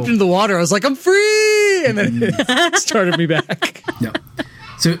to I go. jumped into the water. I was like, I'm free! And then it started me back. No.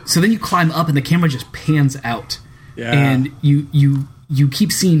 So then you climb up and the camera just pans out. Yeah. And you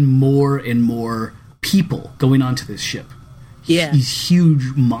keep seeing more and more people going onto this ship. Yeah. These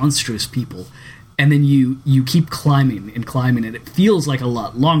huge, monstrous people. And then you keep climbing and climbing, and it feels like a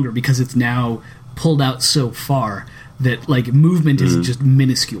lot longer because it's now pulled out so far that like movement is just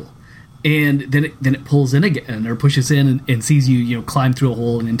minuscule. And then it pulls in again or pushes in and sees you climb through a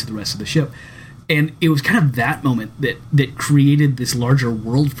hole and into the rest of the ship. And it was kind of that moment that created this larger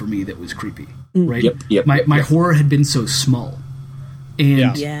world for me that was creepy, right? Yep, my horror had been so small.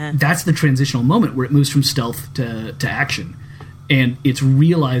 And Yeah. that's the transitional moment where it moves from stealth to action. And it's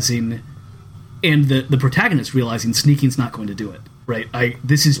realizing, and the protagonist realizing sneaking's not going to do it, right?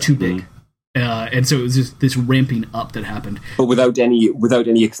 This is too big. And so it was just this ramping up that happened. But without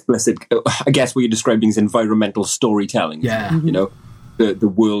any explicit, I guess what you're describing is environmental storytelling. Yeah. You know, the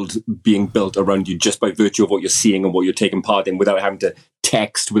world being built around you just by virtue of what you're seeing and what you're taking part in, without having to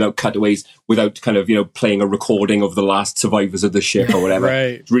text, without cutaways, without kind of, you know, playing a recording of the last survivors of the ship or whatever.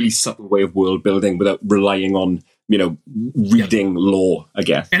 Right. It's a really subtle way of world building without relying on, you know, reading lore, I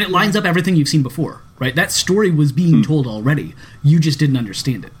guess. And it lines up everything you've seen before, right? That story was being told already. You just didn't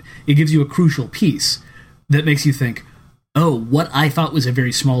understand it. It gives you a crucial piece that makes you think, oh, what I thought was a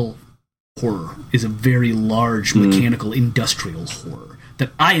very small horror is a very large mechanical industrial horror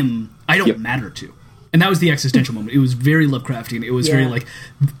that I don't matter to. And that was the existential moment. It was very Lovecraftian. It was very like,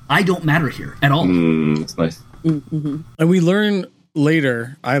 I don't matter here at all. That's nice. And we learn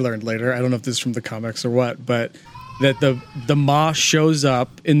later, I learned later, I don't know if this is from the comics or what, but that the Maw shows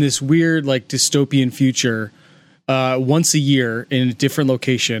up in this weird like dystopian future once a year in a different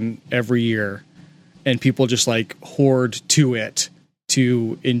location every year, and people just like hoard to it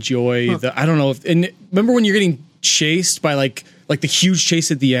to enjoy I don't know. And remember when you're getting chased by like the huge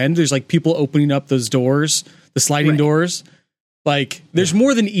chase at the end, there's like people opening up those doors, the sliding doors. Like there's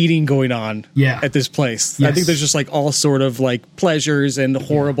more than eating going on at this place. Yes. I think there's just like all sort of like pleasures and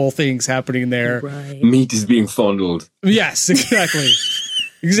horrible things happening there. Right. Meat is being fondled. Yes, exactly.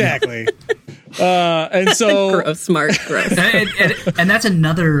 Exactly. And so Gross, Mark. Gross. And that's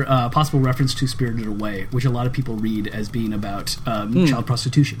another possible reference to Spirited Away, which a lot of people read as being about child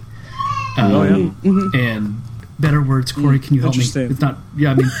prostitution. And better words, Corey, can you help me? Interesting. It's not,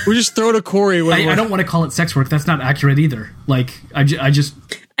 I mean... we just throw to Corey. I don't want to call it sex work. That's not accurate either. Like, I just...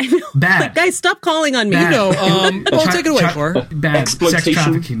 I know. Bad. Like, guys, stop calling on me. Bad. Well, take it away, Cor. Bad. Sex Exploitation.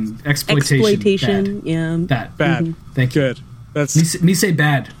 trafficking. Exploitation. Exploitation. Bad. Yeah. Bad. Bad. Thank you. Good. That's Me say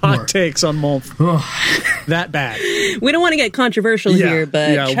bad hot more. takes on Month. That bad. We don't want to get controversial Yeah, here,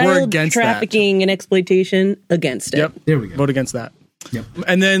 but yeah, we're child against that. trafficking and exploitation, against it. Yep. There we go. Vote against that. Yep.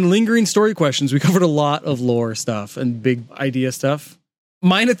 And then lingering story questions. We covered a lot of lore stuff and big idea stuff.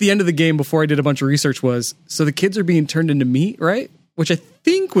 Mine at the end of the game before I did a bunch of research was, so the kids are being turned into meat, right? Which I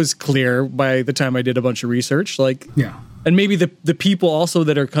think was clear by the time I did a bunch of research. Like, Yeah. and maybe the people also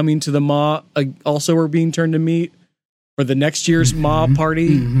that are coming to the Maw also are being turned to meat for the next year's Maw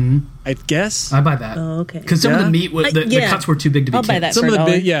party. I guess. I buy that. Oh, okay. Because some of the meat, the yeah. cuts were too big to be I'll buy kids. that. Some of for the a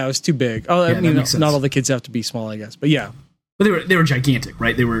big, dollar. it was too big. Oh, Yeah, I that mean, makes not sense. all the kids have to be small, I guess. But yeah. But they were gigantic,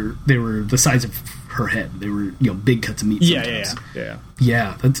 right? They were the size of her head. They were big cuts of meat. Sometimes. Yeah.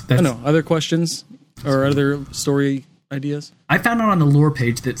 Yeah, that's I know. Other questions or other story ideas? I found out on the lore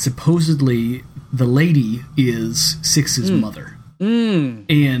page that supposedly the lady is Six's mother,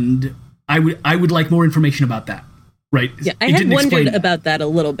 and I would like more information about that. Right? Yeah, I It had didn't explain wondered that. about that a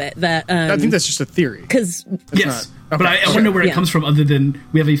little bit. That I think that's just a theory. because Yes, not- but okay, I wonder where it Yeah. comes from. Other than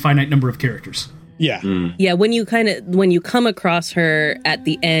we have a finite number of characters. Yeah. yeah, when you come across her at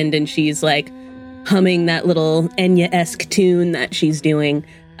the end and she's like humming that little Enya-esque tune that she's doing,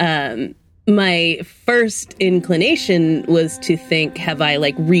 my first inclination was to think, have I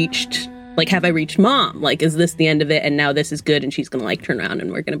reached mom? Like, is this the end of it? And now this is good, and she's gonna turn around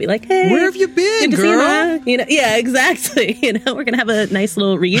and we're gonna be like, hey, Where have you been, good to see you, girl? Ma. Yeah, exactly. We're gonna have a nice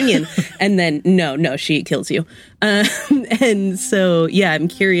little reunion, and then no, she kills you. And so, yeah, I'm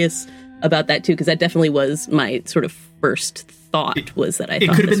curious about that too, because that definitely was my sort of first thought. Was that I It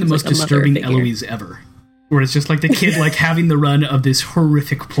thought could have this been the was most a mother disturbing figure. Eloise ever. Where it's just like the kid having the run of this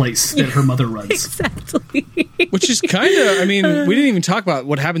horrific place that her mother runs. Exactly. Which is kind of, I mean, we didn't even talk about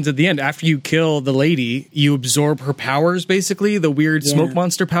what happens at the end. After you kill the lady, you absorb her powers, basically, the weird smoke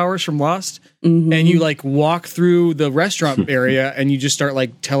monster powers from Lost. And you walk through the restaurant area and you just start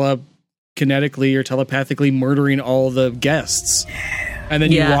telekinetically or telepathically murdering all the guests. And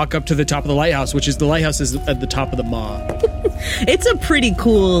then you walk up to the top of the lighthouse, which is the lighthouse is at the top of the Maw. It's a pretty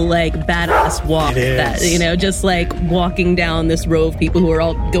cool, badass walk. It That is. just walking down this row of people who are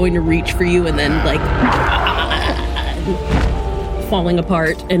all going to reach for you, and then falling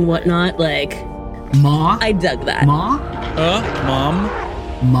apart and whatnot. Ma? I dug that. Ma?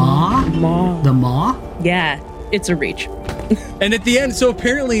 Mom. Ma? The Ma? Yeah, it's a reach. And at the end, so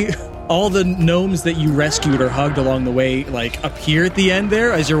apparently all the gnomes that you rescued or hugged along the way, appear at the end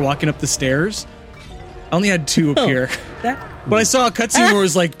there as you're walking up the stairs. I only had 2 appear. But I saw a cutscene where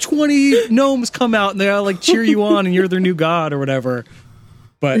it was 20 gnomes come out and they all cheer you on and you're their new god or whatever.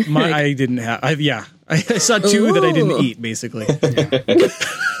 but I didn't have. I saw two that I didn't eat, basically.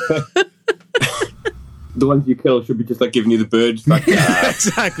 The ones you kill should be just like giving you the birds. Like,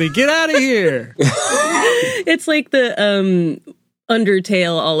 Exactly. Get out of here. It's like the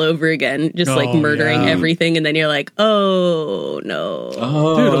Undertale all over again, just like murdering everything, and then you're like, oh no.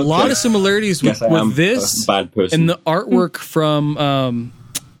 Dude, a lot of similarities with this a bad person. and the artwork from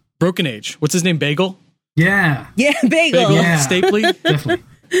Broken Age. What's his name? Bagel? Yeah. Yeah, Bagel. Yeah. Stapley? Definitely.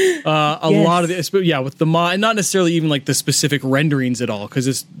 A lot of this, but with the mod, not necessarily even like the specific renderings at all, because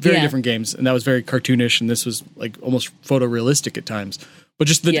it's very different games, and that was very cartoonish, and this was like almost photorealistic at times. But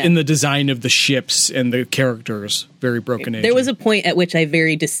just in the design of the ships and the characters, very Broken Age. There was a point at which I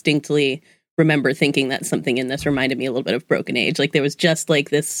very distinctly remember thinking that something in this reminded me a little bit of Broken Age. Like there was just like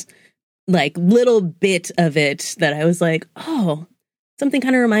this like little bit of it that I was like, oh, something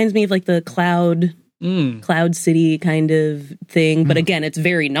kind of reminds me of like the Cloud City kind of thing, but again, it's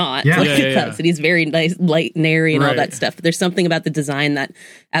very not. Yeah. Cloud City's very nice, light and airy and all that stuff. But there's something about the design that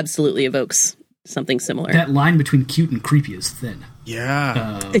absolutely evokes something similar. That line between cute and creepy is thin.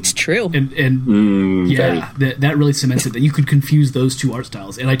 Yeah. It's true. And that really cements it, that you could confuse those two art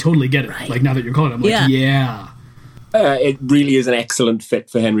styles. And I totally get it. Right. Like now that you're calling it, I'm like, yeah. It really is an excellent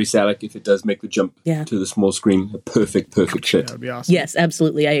fit for Henry Selick if it does make the jump to the small screen. A perfect fit. That would be awesome. Yes,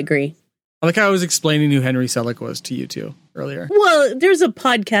 absolutely. I agree. I like how I was explaining who Henry Selick was to you two earlier. Well, there's a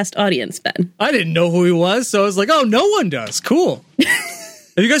podcast audience, Ben. I didn't know who he was, so I was like, oh, no one does. Cool.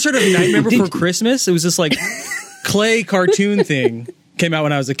 Have you guys heard of Nightmare Before Christmas? It was this like clay cartoon thing. Came out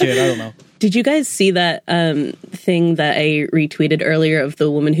when I was a kid. I don't know. Did you guys see that thing that I retweeted earlier of the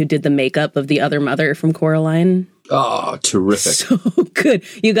woman who did the makeup of the other mother from Coraline? Oh, terrific. So good.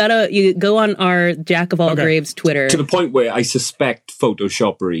 You go on our Jack of All Graves Twitter. To the point where I suspect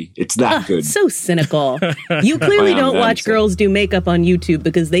Photoshoppery. It's that good. So cynical. You clearly don't watch girls do makeup on YouTube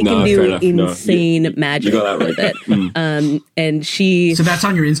because they can do insane magic with it. And she... So that's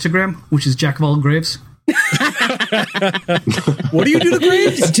on your Instagram, which is Jack of All Graves? What do you do to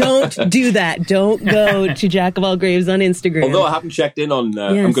Graves? Don't do that. Don't go to Jack of All Graves on Instagram. Although I haven't checked in on...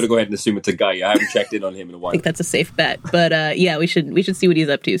 I'm going to go ahead and assume it's a guy. I haven't checked in on him in a while. I think that's a safe bet. But we should see what he's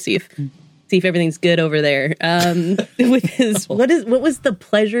up to. See if everything's good over there. With his what was the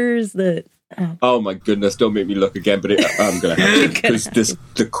pleasures that... Oh my goodness! Don't make me look again. But I'm going to have to, because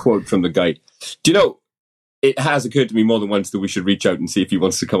the quote from the guy. Do you know? It has occurred to me more than once that we should reach out and see if he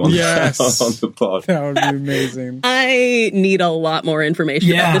wants to come on, on the pod. That would be amazing. I need a lot more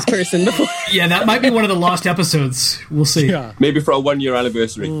information about this person before. Yeah, that might be one of the lost episodes. We'll see. Yeah. Maybe for our 1-year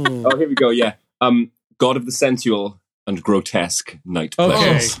anniversary. Oh, here we go. Yeah. God of the sensual and grotesque night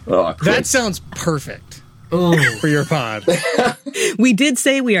pleasures. That sounds perfect for your pod. We did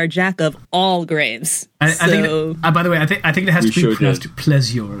say we are Jack of All Graves. I think. By the way, I think it has to be pronounced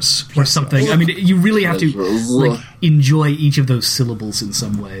pleasures or something. I mean, you really have to enjoy each of those syllables in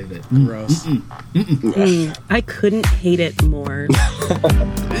some way. That gross. I couldn't hate it more.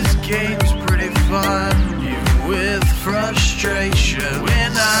 This game's pretty fun. You with frustration.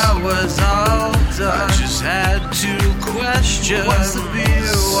 When I was all done, I just had to question: what's the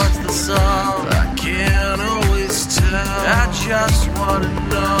beer? What's the song? I can't always tell. I just wanna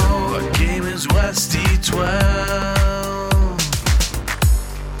know what game is Westy 12.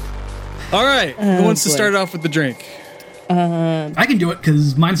 All right, who wants to start off with the drink? I can do it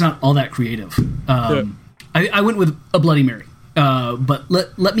because mine's not all that creative. I went with a Bloody Mary, but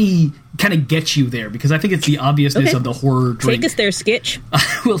let me kind of get you there because I think it's the obviousness of the horror drink. Take us there, Skitch.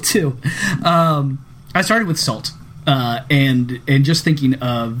 I will too. I started with salt and just thinking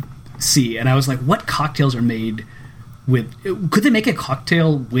of sea, and I was like, what cocktails are made with? Could they make a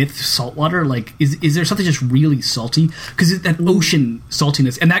cocktail with salt water? Like, is there something just really salty? Because that ocean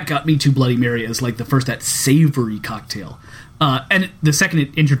saltiness, and that got me to Bloody Mary as like the first, that savory cocktail. And the second it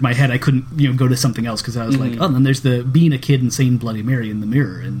entered my head, I couldn't go to something else because I was like, oh, then there's the being a kid and saying Bloody Mary in the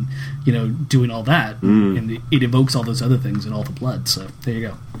mirror and doing all that, and it evokes all those other things and all the blood. So there you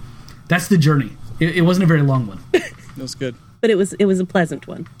go. That's the journey. It wasn't a very long one. That was good, but it was a pleasant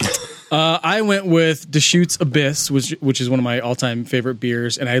one. I went with Deschutes Abyss, which is one of my all-time favorite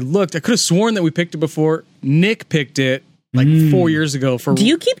beers, and I could have sworn that we picked it before. Nick picked it like 4 years ago. Do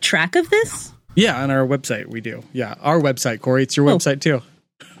you keep track of this? Yeah, on our website we do. Yeah, our website, Corey. It's your website too.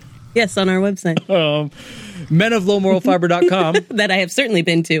 Yes, on our website. menoflowmoralfiber.com. That I have certainly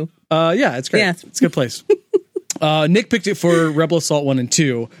been to. Yeah, it's great. Yeah. It's a good place. Nick picked it for Rebel Assault 1 and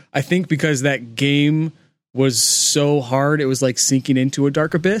 2. I think because that game was so hard, it was like sinking into a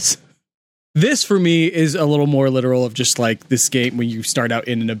dark abyss. This, for me, is a little more literal of just like this game when you start out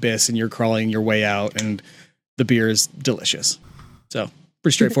in an abyss and you're crawling your way out, and the beer is delicious. So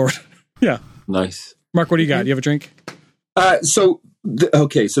Pretty straightforward. Yeah. Nice. Mark, what do you got? Do you have a drink? So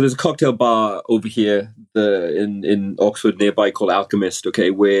there's a cocktail bar over here in Oxford nearby called Alchemist,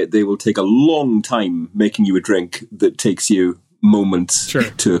 okay, where they will take a long time making you a drink that takes you moments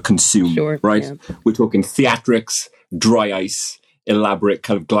to consume, right? Yeah. We're talking theatrics, dry ice, elaborate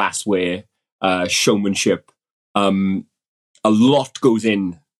kind of glassware, showmanship. A lot goes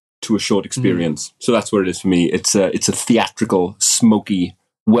in to a short experience. So that's what it is for me. It's a theatrical, smoky,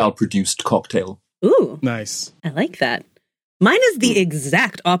 well-produced cocktail. Ooh. Nice. I like that. Mine is the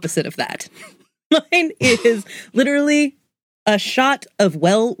exact opposite of that. Mine is literally a shot of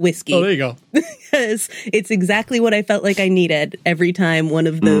well whiskey. Oh, there you go. Because it's exactly what I felt like I needed every time one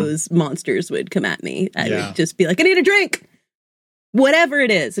of those monsters would come at me. I would just be like, I need a drink. Whatever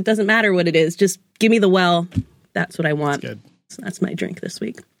it is. It doesn't matter what it is. Just give me the well. That's what I want. That's good. So that's my drink this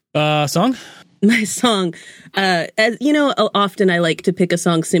week. Song? My song, as you know, often I like to pick a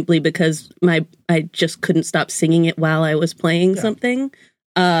song simply because I just couldn't stop singing it while I was playing something.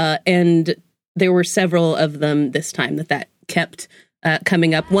 And there were several of them this time that kept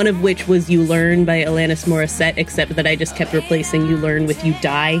coming up. One of which was You Learn by Alanis Morissette, except that I just kept replacing You Learn with You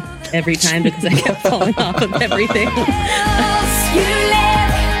Die every time because I kept falling off of everything.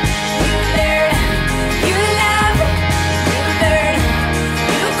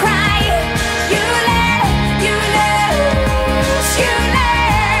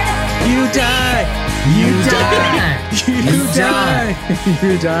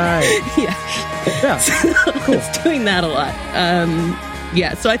 You die. Yeah. So cool. I was doing that a lot.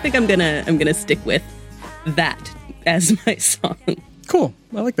 So I think I'm gonna stick with that as my song. Cool.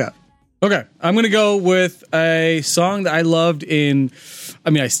 I like that. Okay. I'm gonna go with a song that I loved I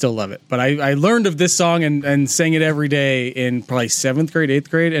still love it, but I learned of this song and sang it every day in probably 7th grade, 8th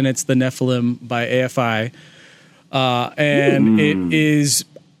grade, and it's The Nephilim by AFI. And it is,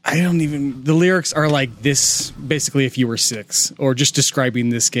 the lyrics are like this, basically, if you were 6, or just describing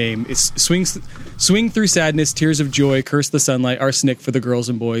this game. It's swing through sadness, tears of joy, curse the sunlight, arsenic for the girls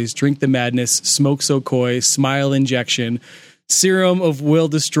and boys, drink the madness, smoke so coy, smile injection, serum of will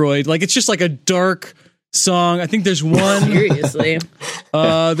destroyed. Like, it's just like a dark song. I think there's one. Seriously.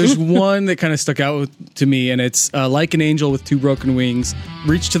 There's one that kind of stuck out to me, and it's like an angel with 2 broken wings,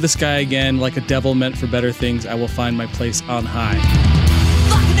 reach to the sky again, like a devil meant for better things, I will find my place on high.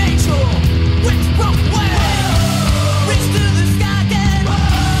 Like an angel with broken wings, reach to the sky again, like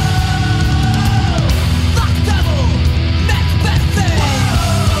a devil meant for better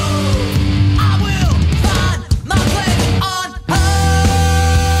things, I will find my place on high.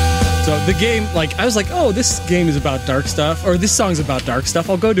 So the game, I was like, oh, this game is about dark stuff, or this song's about dark stuff,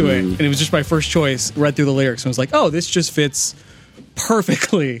 I'll go do it. And it was just my first choice, read through the lyrics, and I was like, oh, this just fits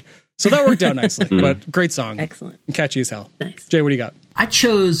perfectly. So that worked out nicely, but great song. Excellent. Catchy as hell. Nice. Jay, what do you got? I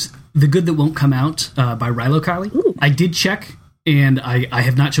chose The Good That Won't Come Out by Rilo Kiley. Ooh. I did check, and I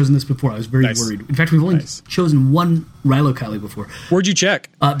have not chosen this before. I was very worried. In fact, we've only chosen one Rilo Kiley before. Where'd you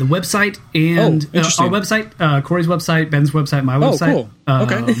check? The website and our website, Corey's website, Ben's website, my website. Oh,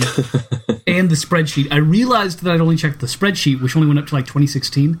 cool. Okay. And the spreadsheet. I realized that I'd only checked the spreadsheet, which only went up to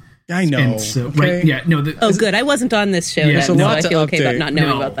 2016. I know. And so, okay. Right? Yeah. No. Good. I wasn't on this show. There's a lot I to feel okay update. about not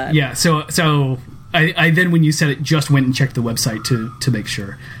knowing about that. Yeah. So I then, when you said it, just went and checked the website to make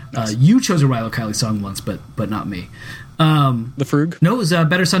sure. Nice. You chose a Rilo Kiley song once, but not me. The Frug? No, it was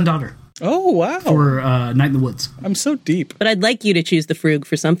Better Son Daughter. Oh, wow. For Night in the Woods. I'm so deep. But I'd like you to choose the Frug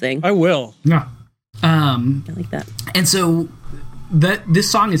for something. I will. Yeah. I like that. And so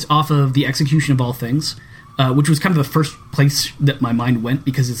this song is off of The Execution of All Things, which was kind of the first place that my mind went,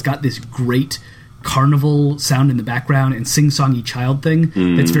 because it's got this great carnival sound in the background and sing-songy child thing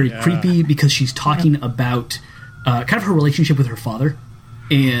that's very creepy, because she's talking about kind of her relationship with her father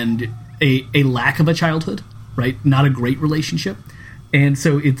and a lack of a childhood, right? Not a great relationship. And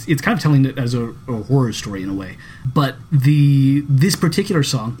so it's kind of telling it as a horror story in a way. But this particular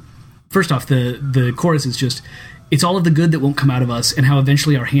song, first off, the chorus is just, it's all of the good that won't come out of us, and how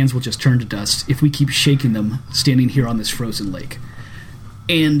eventually our hands will just turn to dust if we keep shaking them, standing here on this frozen lake.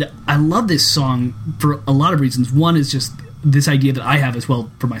 And I love this song for a lot of reasons. One is just this idea that I have as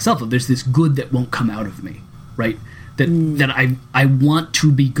well for myself, of there's this good that won't come out of me, right? That I want to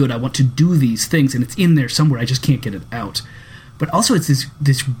be good, I want to do these things, and it's in there somewhere, I just can't get it out. But also it's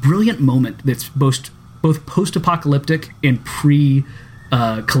this brilliant moment that's both post-apocalyptic and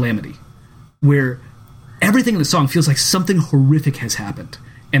pre-calamity, where everything in the song feels like something horrific has happened,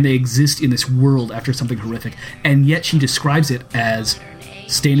 and they exist in this world after something horrific, and yet she describes it as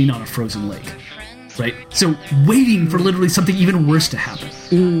standing on a frozen lake, right? So waiting for literally something even worse to happen,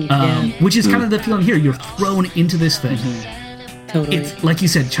 which is kind of the feeling here. You're thrown into this thing, Totally. It's like you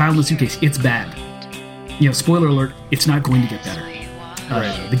said, Child in the Suitcase. It's bad. You know, spoiler alert. It's not going to get better.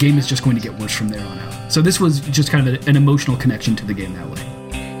 The game is just going to get worse from there on out. So this was just kind of an emotional connection to the game that way.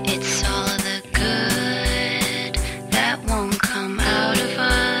 It's all the good that won't come out of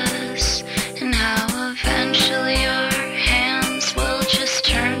us, and how eventually our hands will just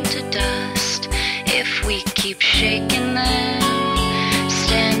turn to dust if we keep shaking them,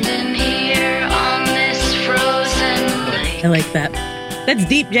 standing here on this frozen lake. I like that. That's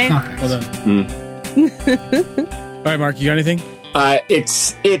deep, Jane. Okay. Well done. All right, Mark, you got anything?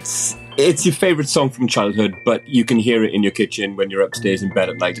 It's your favorite song from childhood, but you can hear it in your kitchen when you're upstairs in bed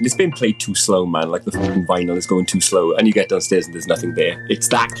at night, and it's been played too slow, man. Like the fucking vinyl is going too slow, and you get downstairs and there's nothing there. It's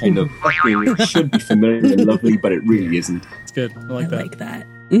that kind of fucking. It should be familiar and lovely, but it really isn't. It's good. I like that.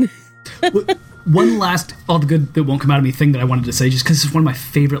 I like that. One last all the good that won't come out of me thing that I wanted to say, just because it's one of my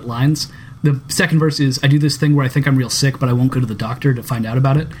favorite lines. The second verse is, I do this thing where I think I'm real sick, but I won't go to the doctor to find out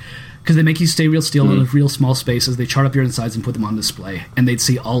about it. Because they make you stay real still in a real small spaces. They chart up your insides and put them on display. And they'd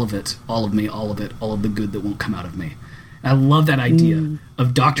see all of it, all of me, all of it, all of the good that won't come out of me. And I love that idea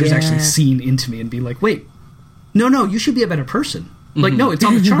of doctors actually seeing into me and being like, wait, no, you should be a better person. Like, no, it's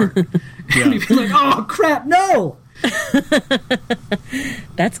on the chart. And you'd be like, oh, crap, no!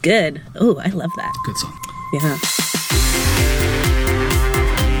 That's good. Oh, I love that. Good song. Yeah.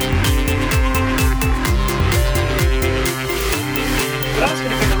 But I was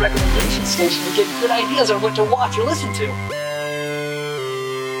going to pick a recommendation station to get good ideas on what to watch or listen to.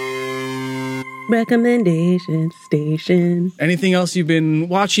 Recommendation station. Anything else you've been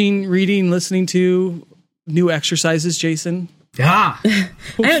watching, reading, listening to? New exercises, Jason? Yeah. I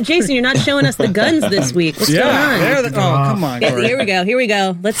know, Jason, you're not showing us the guns this week. What's going on? Come on. Yeah, here we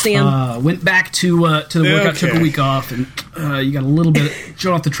go. Let's see them. Went back to the workout, took a week off, and you got a little bit,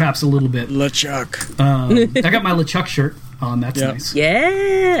 showing off the traps a little bit. LeChuck. I got my LeChuck shirt on. That's nice.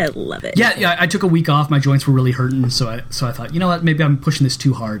 Yeah, love it. Yeah. I took a week off. My joints were really hurting, so I thought, you know what, maybe I'm pushing this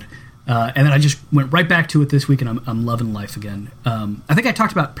too hard. And then I just went right back to it this week, and I'm loving life again. I think I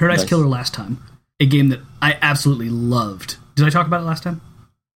talked about Paradise Killer last time, a game that I absolutely loved. Did I talk about it last time?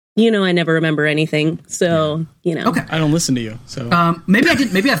 You know, I never remember anything, so, you know. Okay. I don't listen to you, so. Maybe I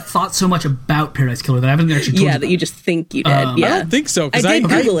didn't. Maybe I thought so much about Paradise Killer that I haven't actually told you Yeah, about that you just think you did. I don't think so. I did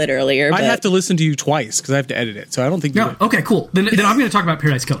Google it earlier. I have to listen to you twice because I have to edit it, so I don't think you No, okay, cool. Then I'm going to talk about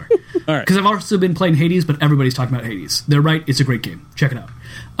Paradise Killer. All right. Because I've also been playing Hades, but everybody's talking about Hades. They're right, it's a great game. Check it out.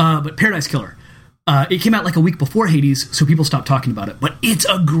 But Paradise Killer. It came out like a week before Hades, so people stopped talking about it. But it's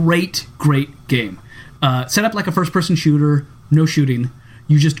a great, great game. Set up like a first-person shooter, no shooting.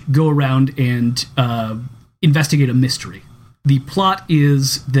 You just go around and investigate a mystery. The plot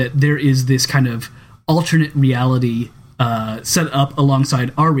is that there is this kind of alternate reality set up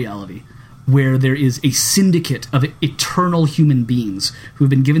alongside our reality, where there is a syndicate of eternal human beings who have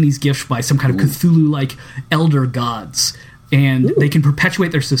been given these gifts by some kind of Cthulhu-like elder gods. And they can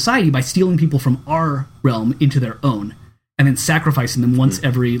perpetuate their society by stealing people from our realm into their own, and then sacrificing them once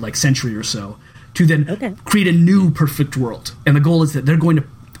every century or so to then create a new perfect world. And the goal is that they're going to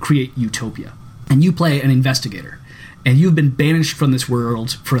create utopia. And you play an investigator, and you've been banished from this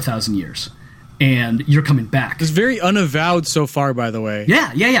world for 1,000 years, and you're coming back. It's very unavowed so far, by the way.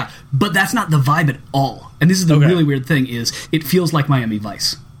 Yeah. But that's not the vibe at all. And this is the really weird thing: is it feels like Miami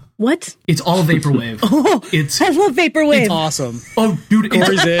Vice. What? It's all vaporwave. I love vaporwave. It's awesome. Oh, dude,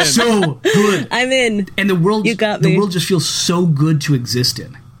 it's so good. I'm in. And the world, You got me. The world just feels so good to exist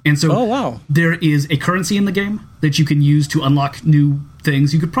in. And so, there is a currency in the game that you can use to unlock new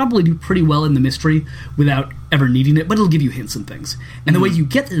things. You could probably do pretty well in the mystery without ever needing it, but it'll give you hints and things. And the way you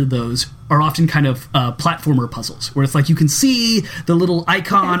get to those are often kind of platformer puzzles, where it's like you can see the little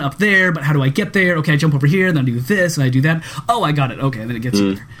icon up there, but how do I get there? Okay, I jump over here, then I do this, and I do that. Oh, I got it. Okay, and then it gets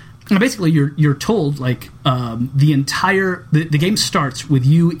you there. And basically, you're told the entire the game starts with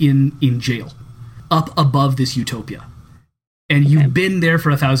you in jail, up above this utopia, and you've been there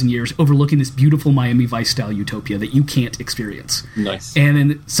for 1,000 years, overlooking this beautiful Miami Vice style utopia that you can't experience. Nice. And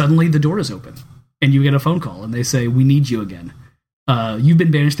then suddenly the door is open, and you get a phone call, and they say, "We need you again. You've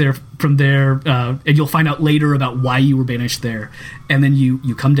been banished from there, and you'll find out later about why you were banished there." And then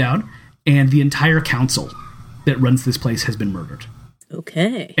you come down, and the entire council that runs this place has been murdered.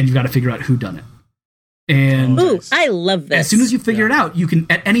 Okay. And you've got to figure out who done it. And ooh, I love this. As soon as you figure it out, you can,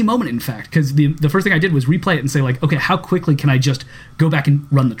 at any moment, in fact, because the first thing I did was replay it and say, okay, how quickly can I just go back and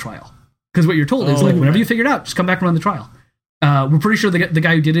run the trial? Because what you're told is, whenever you figure it out, just come back and run the trial. We're pretty sure the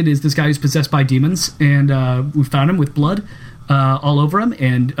guy who did it is this guy who's possessed by demons, and we found him with blood all over him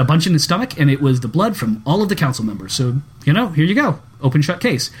and a bunch in his stomach, and it was the blood from all of the council members. So, here you go. Open, shut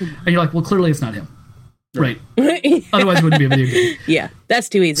case. And you're like, well, clearly it's not him. Right. Otherwise, it wouldn't be a video game. Yeah, that's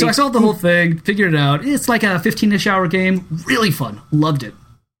too easy. So I solved the whole thing, figured it out. It's like a 15-ish hour game. Really fun. Loved it.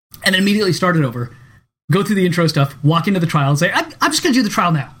 And then immediately started over. Go through the intro stuff, walk into the trial, and say, I'm just going to do the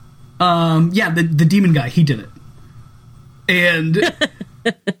trial now. The demon guy, he did it. And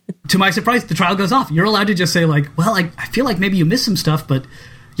to my surprise, the trial goes off. You're allowed to just say, like, well, I feel like maybe you missed some stuff, but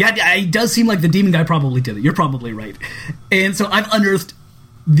yeah, it does seem like the demon guy probably did it. You're probably right. And so I've unearthed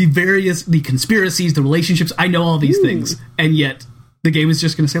the conspiracies, the relationships. I know all these things, and yet the game is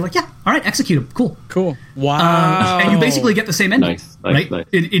just going to say, like, yeah, all right, execute them. Cool. Wow. And you basically get the same ending. Nice, right? nice.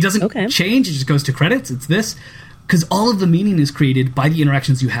 It doesn't change. It just goes to credits. It's this. Because all of the meaning is created by the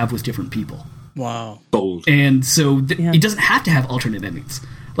interactions you have with different people. Wow. Bold. And so it doesn't have to have alternate endings.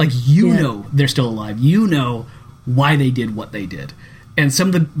 Like, you know they're still alive. You know why they did what they did. And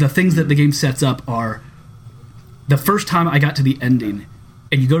some of the things that the game sets up are, the first time I got to the ending,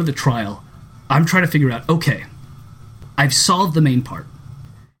 and you go to the trial, I'm trying to figure out, okay, I've solved the main part.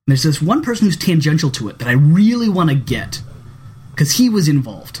 And there's this one person who's tangential to it that I really want to get, because he was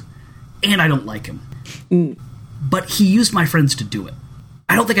involved, and I don't like him. But he used my friends to do it.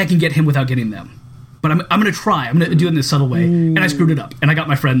 I don't think I can get him without getting them. But I'm going to try. I'm going to do it in this subtle way. And I screwed it up, and I got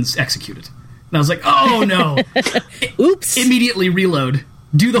my friends executed. And I was like, oh, no. Oops. Immediately reload,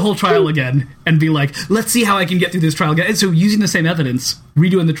 do the whole trial again, and be like, let's see how I can get through this trial again. And so using the same evidence,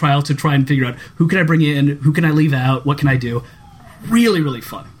 redoing the trial to try and figure out who can I bring in, who can I leave out, what can I do. Really, really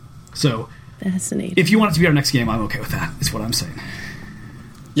fun. So Fascinating. if you want it to be our next game, I'm okay with that, is what I'm saying.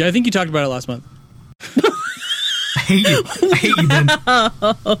 Yeah, I think you talked about it last month. I hate you, Ben.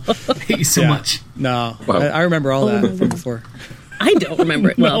 I hate you so much. No, Wow. I remember all that from before. I don't remember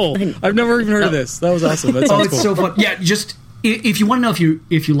it. Well, No, I've never even heard of this. That was awesome. That Oh, sounds it's cool. so fun. Yeah, just if you want to know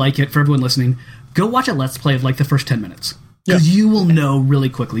if you like it, for everyone listening, go watch a Let's Play of like the first 10 minutes. Because you will know really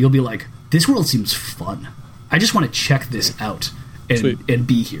quickly. You'll be like, this world seems fun. I just want to check this out and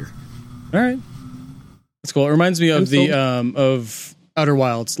be here. All right, that's cool. It reminds me of of Outer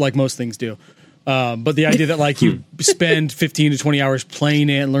Wilds, like most things do. But the idea that like you spend 15 to 20 hours playing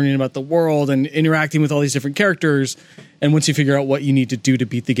it and learning about the world and interacting with all these different characters, and once you figure out what you need to do to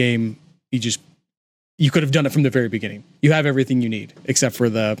beat the game, you could have done it from the very beginning. You have everything you need except for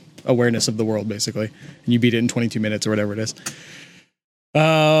the awareness of the world, basically, and you beat it in 22 minutes or whatever it is.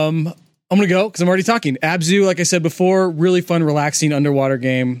 I'm gonna go because I'm already talking. Abzu, like I said before, really fun, relaxing underwater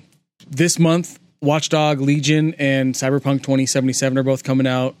game. This month, Watch Dogs Legion and Cyberpunk 2077 are both coming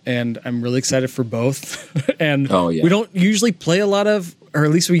out, and I'm really excited for both. And we don't usually play a lot of, or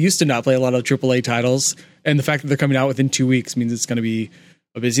at least we used to not play a lot of AAA titles, and the fact that they're coming out within 2 weeks means it's going to be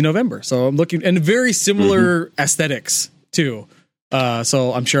a busy November. So I'm looking, and very similar aesthetics too.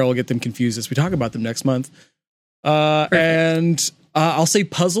 So I'm sure I'll get them confused as we talk about them next month. And I'll say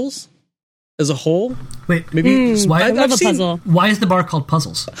puzzles as a whole. Wait, maybe why? I love a puzzle. Why is the bar called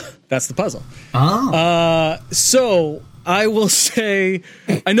Puzzles? That's the puzzle. Oh. So I will say,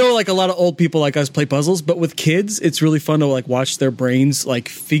 I know like a lot of old people like us play puzzles, but with kids, it's really fun to like watch their brains like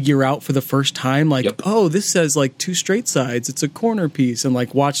figure out for the first time, like, oh, this says like 2 straight sides. It's a corner piece, and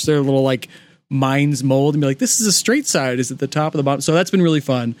like watch their little like minds mold and be like, this is a straight side. Is it the top or the bottom? So that's been really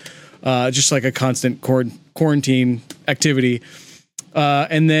fun. Just like a constant quarantine activity.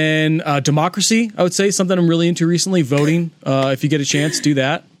 And then democracy, I would say, something I'm really into recently. Voting. If you get a chance, do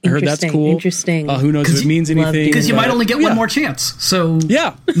that. I heard that's cool. Interesting. Who knows if it means anything? Because you might only get one more chance. So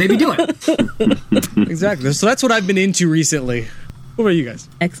yeah, maybe do it. Exactly. So that's what I've been into recently. What about you guys?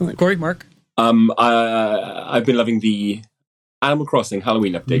 Excellent. Corey, Mark? I've been loving the Animal Crossing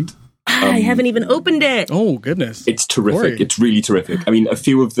Halloween update. I haven't even opened it. Oh, goodness. It's terrific. Corey. It's really terrific. I mean, a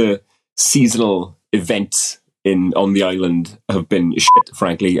few of the seasonal events on the island have been shit,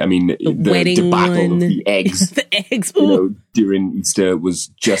 frankly. I mean, the debacle of the eggs, the eggs during Easter was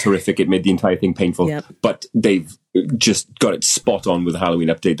just horrific. It made the entire thing painful. Yep. But they've just got it spot on with the Halloween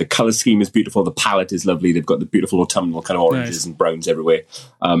update. The color scheme is beautiful. The palette is lovely. They've got the beautiful autumnal kind of oranges and browns everywhere.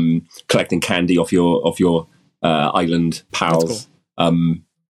 Collecting candy off your island pals. Cool.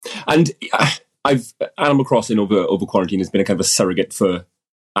 And Animal Crossing over quarantine has been a kind of a surrogate for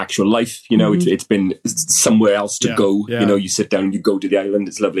actual life. You know, it's been somewhere else to go. You know, you sit down and you go to the island.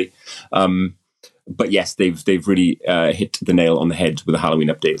 It's lovely. But yes, they've really hit the nail on the head with the Halloween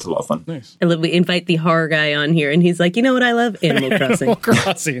update. It's a lot of fun. Nice. I love we invite the horror guy on here, and he's like, you know what I love? Animal Crossing. Animal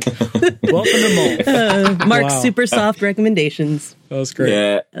Crossing. Welcome to Mole. Mark's super soft recommendations. That was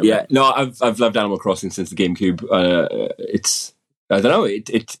great. Yeah. No, I've loved Animal Crossing since the GameCube. It's I don't know.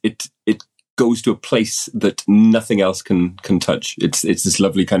 It goes to a place that nothing else can touch. It's this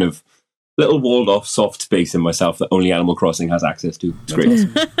lovely kind of little walled off soft space in myself that only Animal Crossing has access to. It's great.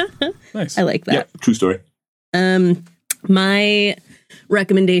 Nice. I like that. Yeah, true story. My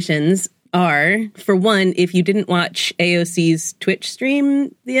recommendations are, for one, if you didn't watch AOC's Twitch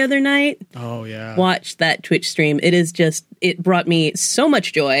stream the other night, Oh, yeah. watch that Twitch stream. It brought me so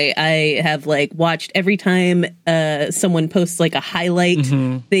much joy. I have watched every time someone posts a highlight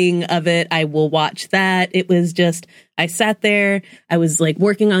thing of it, I will watch that. It was just, I sat there, I was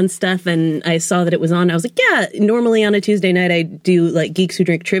working on stuff, and I saw that it was on. I was like, yeah, normally on a Tuesday night I do Geeks Who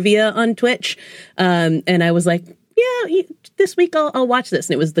Drink Trivia on Twitch. And I was like, yeah, this week I'll watch this.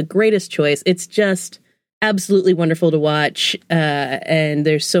 And it was the greatest choice. It's just absolutely wonderful to watch. And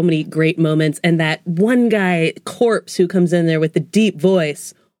there's so many great moments. And that one guy, Corpse, who comes in there with the deep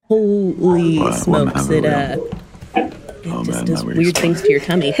voice, holy smokes, it just does weird things to your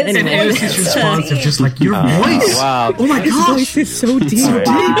tummy. And Anyway, AOC's response of just your voice. Wow. Oh my his gosh. voice is so deep.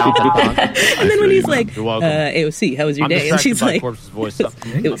 And then when he's like, You're welcome. AOC, how was your I'm day? And distracted she's by like, Corpse's voice.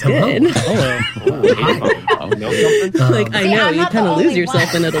 it was Hello. good. Hello. I know, you kind of lose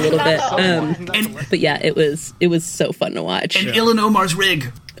yourself in it a little bit. But yeah, it was so fun to watch. And Ilan Omar's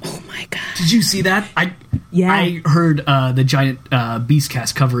rig. Oh my god! Did you see that? Yeah. I heard the Giant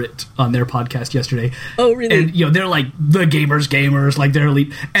Beastcast cover it on their podcast yesterday. Oh, really? And they're the gamers, they're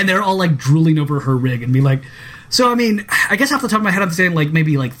elite, and they're all drooling over her rig and be like, so I mean, I guess off the top of my head, I'm saying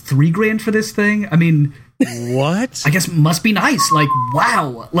maybe $3,000 for this thing. I mean, What? I guess must be nice.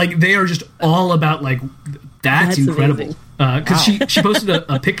 Wow, they are just all about that's incredible. Because she posted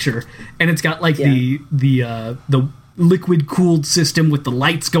a picture and it's got the liquid cooled system with the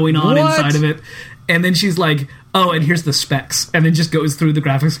lights going on inside of it. And then she's like, oh, and here's the specs. And then just goes through the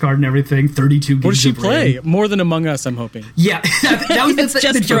graphics card and everything. 32 gigs What does she of play? RAM. More than Among Us, I'm hoping. Yeah, that was the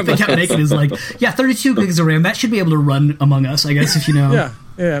just joke they for kept Among Us. making is 32 gigs of RAM. That should be able to run Among Us, I guess, if you know.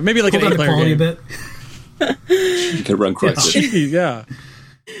 Yeah. Maybe an Pull down the 8-player quality game. a bit. You can run Crysis. Gee, yeah.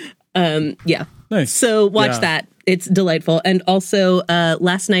 Yeah. Nice. So watch Yeah. that. It's delightful. And also,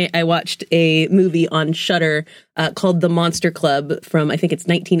 last night I watched a movie on Shudder called The Monster Club from, I think it's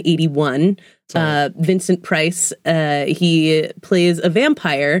 1981. Vincent Price, he plays a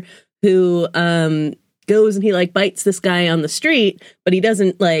vampire who goes and he bites this guy on the street, but he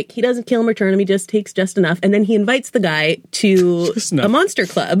doesn't kill him or turn him. He just takes just enough. And then he invites the guy to Just enough. a monster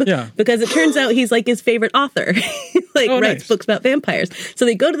club because it turns out he's his favorite author. Writes nice. books about vampires. So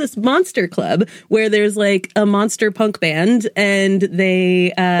they go to this monster club where there's a monster punk band and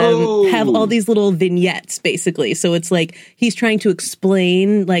they have all these little vignettes basically. So it's he's trying to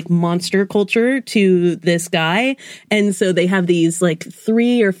explain monster culture to this guy. And so they have these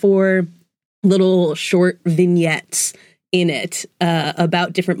 3 or 4 little short vignettes in it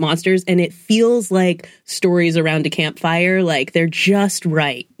about different monsters, and it feels like stories around a campfire. They're just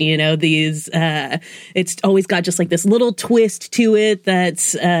right, these it's always got just this little twist to it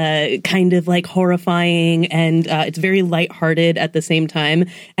that's kind of horrifying, and it's very lighthearted at the same time.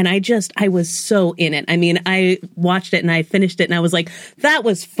 And I was so in it. I mean, I watched it and I finished it and I was like, that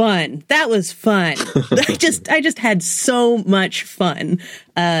was fun. I just had so much fun.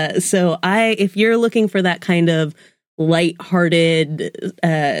 So if you're looking for that kind of lighthearted,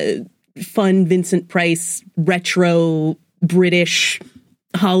 fun Vincent Price, retro British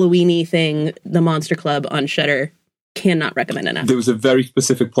Halloween-y thing, The Monster Club on Shudder, cannot recommend enough. There was a very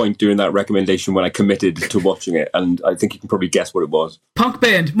specific point during that recommendation when I committed to watching it, and I think you can probably guess what it was. Punk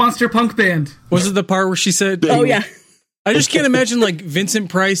band. Monster punk band. Was it the part where she said... Oh, yeah. I just can't imagine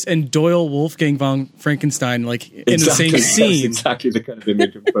Vincent Price and Doyle Wolfgang von Frankenstein in the same scene. That's exactly the kind of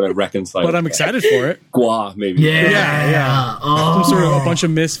image I'm going to reconcile. But I'm excited for it. Gua, maybe. Yeah. Oh. Some sort of a bunch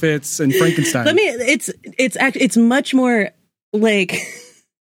of misfits and Frankenstein. I mean, it's much more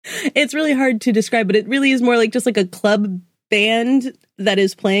it's really hard to describe, but it really is more just a club band that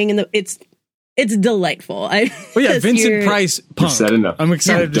is playing in it's delightful. Vincent Price punk. You've said enough. I'm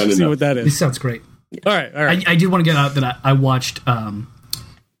excited to see what that This is. sounds great. All right. I did want to get out that I watched Cabin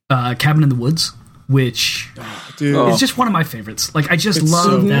in the Woods, which is just one of my favorites. I just It's love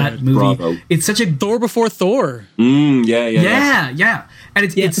so that good. movie. Bravo. It's such a Thor before Thor. Yeah. and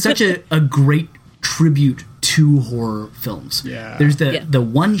it's such a great tribute to horror films. Yeah. There's the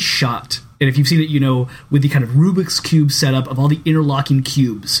one shot, and if you've seen it, with the kind of Rubik's Cube setup of all the interlocking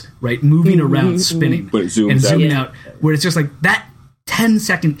cubes, right, moving around, spinning, When it zooms and out. zooming out, where it's just that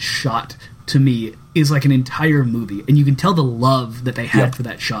 10-second shot to me is an entire movie, and you can tell the love that they had for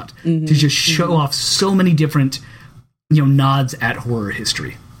that shot to just show off so many different nods at horror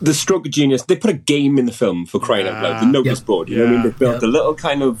history. The stroke of genius. They put a game in the film, for crying out loud. The notice board. You know what I mean? They built a little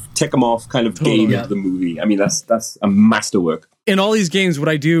kind of tick 'em off kind of game into the movie. I mean, that's a masterwork. in all these games, what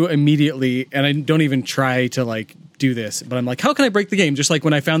I do immediately, and I don't even try to like do this, but I'm like, how can I break the game? Just like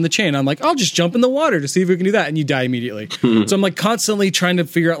when I found the chain, I'm like, I'll just jump in the water to see if we can do that, and you die immediately. So I'm like constantly trying to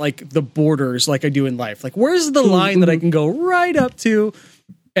figure out like the borders, like I do in life. Like, where's the line that I can go right up to?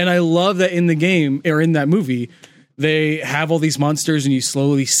 And I love that in the game or in that movie, they have all these monsters, and you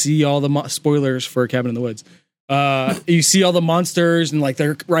slowly see all the spoilers for Cabin in the Woods. You see all the monsters, and like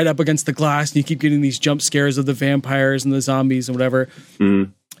they're right up against the glass, and you keep getting these jump scares of the vampires and the zombies and whatever.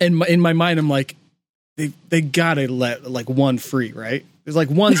 And in my mind, I'm like, they gotta let like one free, right? There's like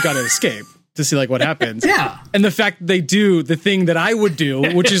one's gotta escape to see like what happens. Yeah. And the fact that they do the thing that I would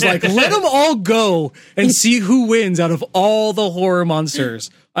do, which is like let them all go and see who wins out of all the horror monsters.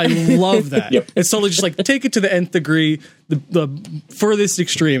 I love that. It's totally just like take it to the nth degree, the furthest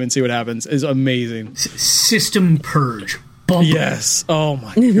extreme, and see what happens is amazing. System purge. Bumper. Yes. Oh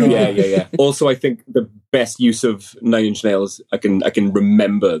my god. Yeah. Also, I think the best use of Nine Inch Nails, I can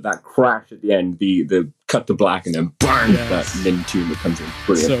remember that crash at the end, the cut to black and then bang, that Nin tune that comes in.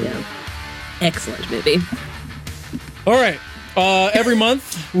 Brilliant. So good. Excellent movie. All right. Every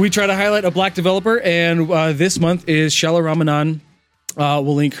month we try to highlight a black developer, and this month is Shala Ramanan.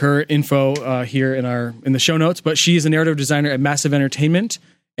 We'll link her info here in the show notes, but she is a narrative designer at Massive Entertainment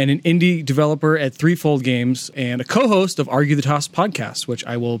and an indie developer at Threefold Games and a co-host of Argue the Toss podcast, which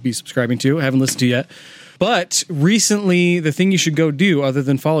I will be subscribing to. I haven't listened to yet. But recently, the thing you should go do other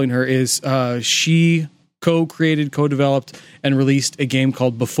than following her is she co-created, co-developed, and released a game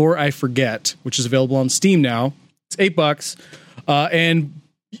called Before I Forget, which is available on Steam now. It's $8. And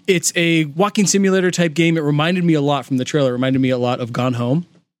it's a walking simulator type game. It reminded me a lot from the trailer. It reminded me a lot of Gone Home,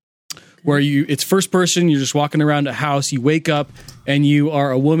 where it's first person. You're just walking around a house. You wake up and you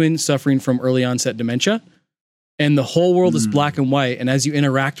are a woman suffering from early onset dementia. And the whole world is black and white. And as you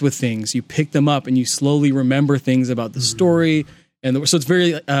interact with things, you pick them up and you slowly remember things about the story. And so it's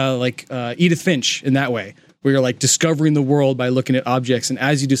very like Edith Finch in that way, where you're like discovering the world by looking at objects. And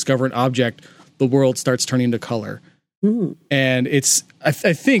as you discover an object, the world starts turning to color. And it's, I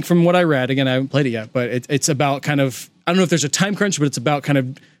think from what I read, again, I haven't played it yet, but it's about kind of, I don't know if there's a time crunch, but it's about kind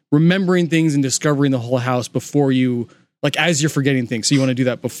of remembering things and discovering the whole house before you, like as you're forgetting things. So you want to do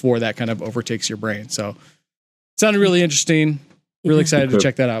that before that kind of overtakes your brain. So it sounded really interesting. Really excited to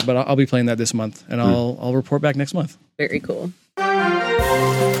check that out, but I'll be playing that this month, and I'll report back next month. Very cool.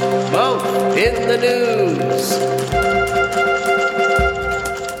 Month in the news.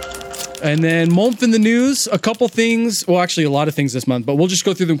 And then month in the news, a couple things. Well, actually, a lot of things this month, but we'll just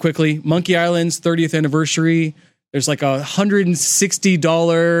go through them quickly. Monkey Island's 30th anniversary. There's like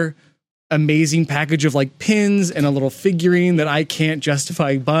 $160 amazing package of like pins and a little figurine that I can't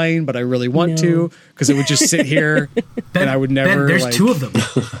justify buying, but I really want to because it would just sit here and I would never. There's two of them.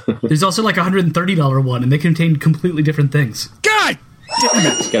 There's also like a $130 one, and they contain completely different things. God damn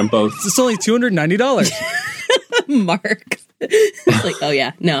it! Get them both. It's only $290. Mark. It's like, oh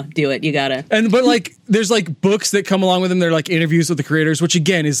yeah, no, do it. You gotta. But like, there's like books that come along with them. They're like interviews with the creators, which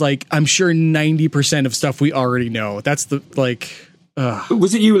again is like, I'm sure 90% of stuff we already know. That's the like.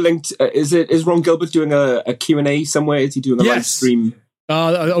 Was it you linked? Is Ron Gilbert doing a Q&A somewhere? Is he doing a live stream?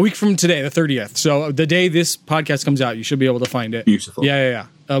 A week from today, the 30th. So the day this podcast comes out, you should be able to find it. Beautiful. Yeah.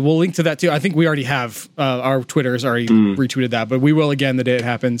 We'll link to that too. I think we already have our Twitters already retweeted that, but we will again the day it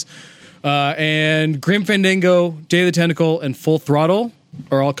happens. And Grim Fandango, Day of the Tentacle, and Full Throttle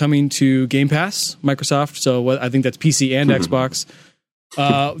are all coming to Game Pass, Microsoft. So I think that's PC and Xbox.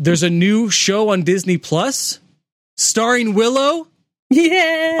 There's a new show on Disney Plus starring Willow.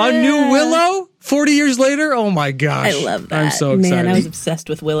 Yeah. A new Willow 40 years later. Oh my gosh. I love that. I'm so excited. Man, I was obsessed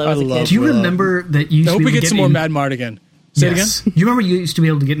with Willow as a kid. Do you remember that you used I to hope be we able to get some more Mad Mardigan. Say it again? You remember you used to be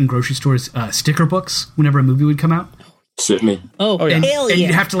able to get in grocery stores sticker books whenever a movie would come out? Certainly. Oh yeah. Hell yeah. And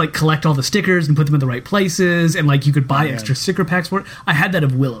you'd have to like collect all the stickers and put them in the right places, and like you could buy extra sticker packs for it. I had that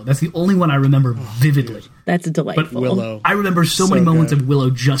of Willow. That's the only one I remember vividly. That's delightful. But Willow. I remember so many moments of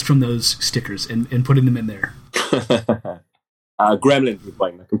Willow just from those stickers and putting them in there. Gremlins was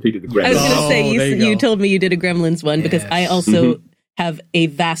mine. I completed the Gremlins. I was going to say, you told me you did a Gremlins one because I also have a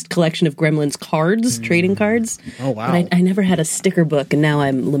vast collection of Gremlins cards, trading cards. Oh, wow. But I never had a sticker book, and now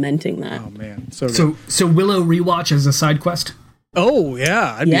I'm lamenting that. Oh, man. So Willow rewatch as a side quest? Oh,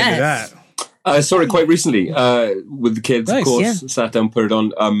 yeah. I'd be into that. I saw it quite recently with the kids, of course. Sat down, put it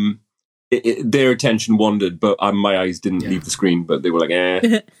on. Their attention wandered, but my eyes didn't leave the screen, but they were like,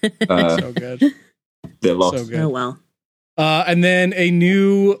 so good. They're lost. So good. Oh, well. And then a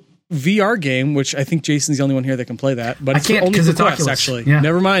new VR game, which I think Jason's the only one here that can play that. But I can't only because for it's Quest, Oculus. actually. Yeah.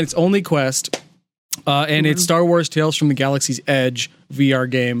 Never mind. It's only Quest. And it's Star Wars Tales from the Galaxy's Edge VR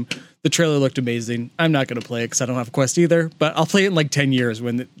game The trailer looked amazing. I'm not going to play it because I don't have a Quest either, but I'll play it in like 10 years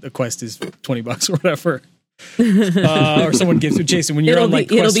when the Quest is $20 or whatever. Or someone gives it. Jason, when you're on like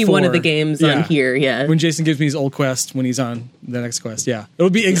Quest it'll be 4, one of the games on here. Yeah. When Jason gives me his old Quest when he's on the next Quest. Yeah.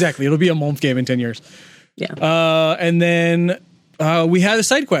 It'll be a month game in 10 years. Yeah. And then we had a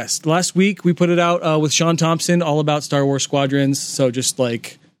side quest. Last week we put it out with Sean Thompson, all about Star Wars Squadrons. So just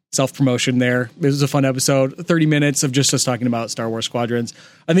like self-promotion there. It was a fun episode. 30 minutes of just us talking about Star Wars Squadrons.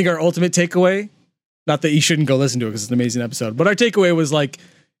 I think our ultimate takeaway, not that you shouldn't go listen to it because it's an amazing episode, but our takeaway was like,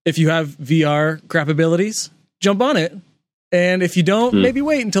 if you have VR crap abilities, jump on it. And if you don't, maybe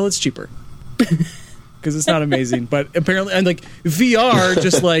wait until it's cheaper. Because it's not amazing. But apparently, and like VR,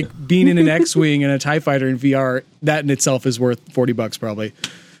 just like being in an X-Wing and a TIE fighter in VR, that in itself is worth $40 probably.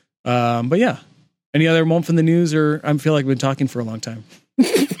 But yeah. Any other moment from the news, or I feel like I've been talking for a long time?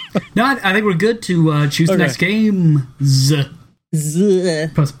 No, I think we're good to choose the next game.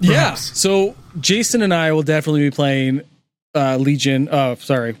 Yeah. So Jason and I will definitely be playing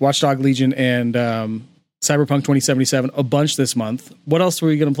Watchdog Legion and Cyberpunk 2077 a bunch this month. What else were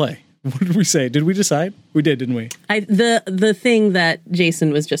we going to play? What did we say? Did we decide? We did, didn't we? The thing that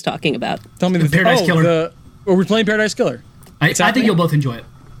Jason was just talking about. Tell me the Paradise Killer. We're playing Paradise Killer. I think you'll both enjoy it.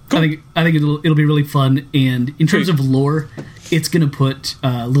 Cool. I think it'll be really fun, and in terms of lore, it's going to put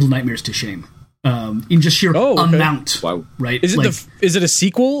Little Nightmares to shame. In just sheer amount, right? Is it a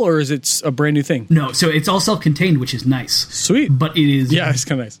sequel or is it a brand new thing? No, so it's all self-contained, which is nice. Sweet, but it is it's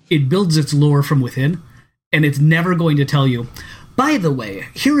kind of nice. It builds its lore from within, and it's never going to tell you. By the way,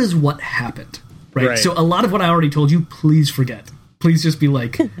 here is what happened. Right. So a lot of what I already told you, please forget. Please just be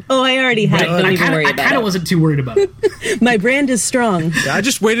like, oh, I already have. Don't even worry about it. I kind of wasn't too worried about it. My brand is strong. Yeah, I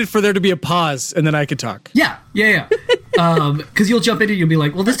just waited for there to be a pause, and then I could talk. Yeah. Because you'll jump into it, you'll be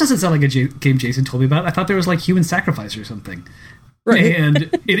like, well, this doesn't sound like a game Jason told me about. I thought there was like human sacrifice or something. Right. And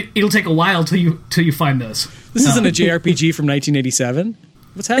it'll take a while till you find this. This isn't a JRPG from 1987.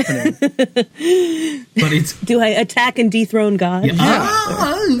 What's happening? But it's. Do I attack and dethrone God? Yeah.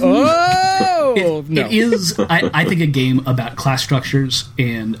 No. It is, I think, a game about class structures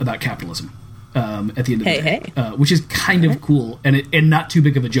and about capitalism. At the end of the day, which is kind of cool and not too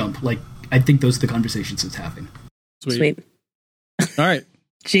big of a jump. Like I think those are the conversations it's having. Sweet. All right.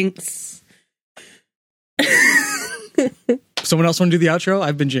 Jinx. Someone else want to do the outro?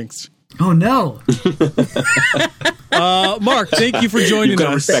 I've been jinxed. Oh no. Mark, thank you for joining us. You've got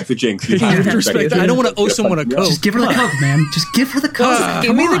to respect the jinx. I don't want to owe someone a Coke. Just give her the Coke, man. Just give her the Coke.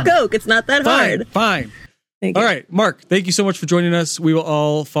 Give me the Coke. It's not that hard. Fine. All right, Mark, thank you so much for joining us. We will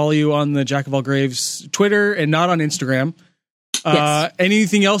all follow you on the Jack of All Graves Twitter and not on Instagram. Yes.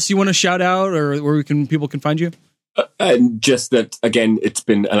 Anything else you want to shout out or where people can find you? And just that, again, it's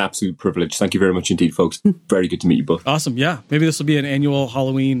been an absolute privilege. Thank you very much indeed, folks. Very good to meet you both. Awesome. Yeah. Maybe this will be an annual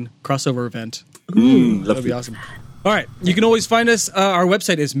Halloween crossover event. That'd be awesome. All right. You can always find us. Our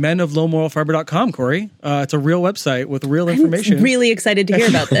website is menoflowmoralfiber.com, Corey. It's a real website with real information. I'm really excited to hear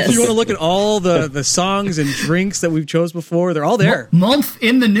about this. If you want to look at all the songs and drinks that we've chose before, they're all there. Month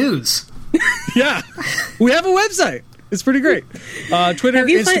in the news. Yeah. We have a website. It's pretty great. Twitter,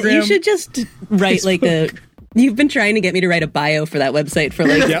 Instagram. You should just write like a... You've been trying to get me to write a bio for that website for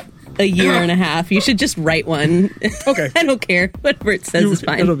like a year and a half. You should just write one. Okay. I don't care. Whatever it says is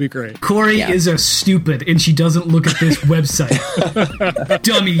fine. It'll be great. Corey is a stupid, and she doesn't look at this website.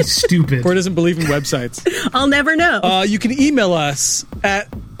 Dummy stupid. Corey doesn't believe in websites. I'll never know. You can email us at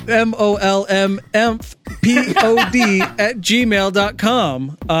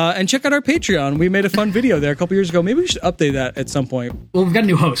molmpod@gmail.com and check out our Patreon. We made a fun video there a couple years ago. Maybe we should update that at some point. Well, we've got a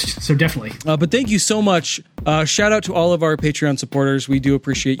new host, so definitely. But thank you so much. Shout out to all of our Patreon supporters. We do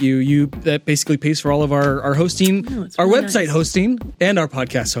appreciate you. That basically pays for all of our hosting, our website hosting, and our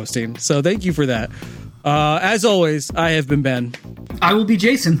podcast hosting. So thank you for that. As always, I have been Ben. I will be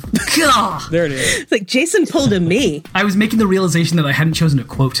Jason. There it is. It's like Jason pulled a me. I was making the realization that I hadn't chosen a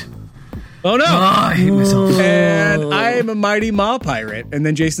quote. Oh no! I hate myself. And I am a mighty Maw pirate. And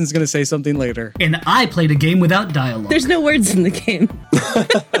then Jason's going to say something later. And I played a game without dialogue. There's no words in the game.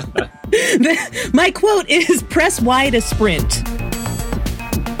 My quote is press Y to sprint.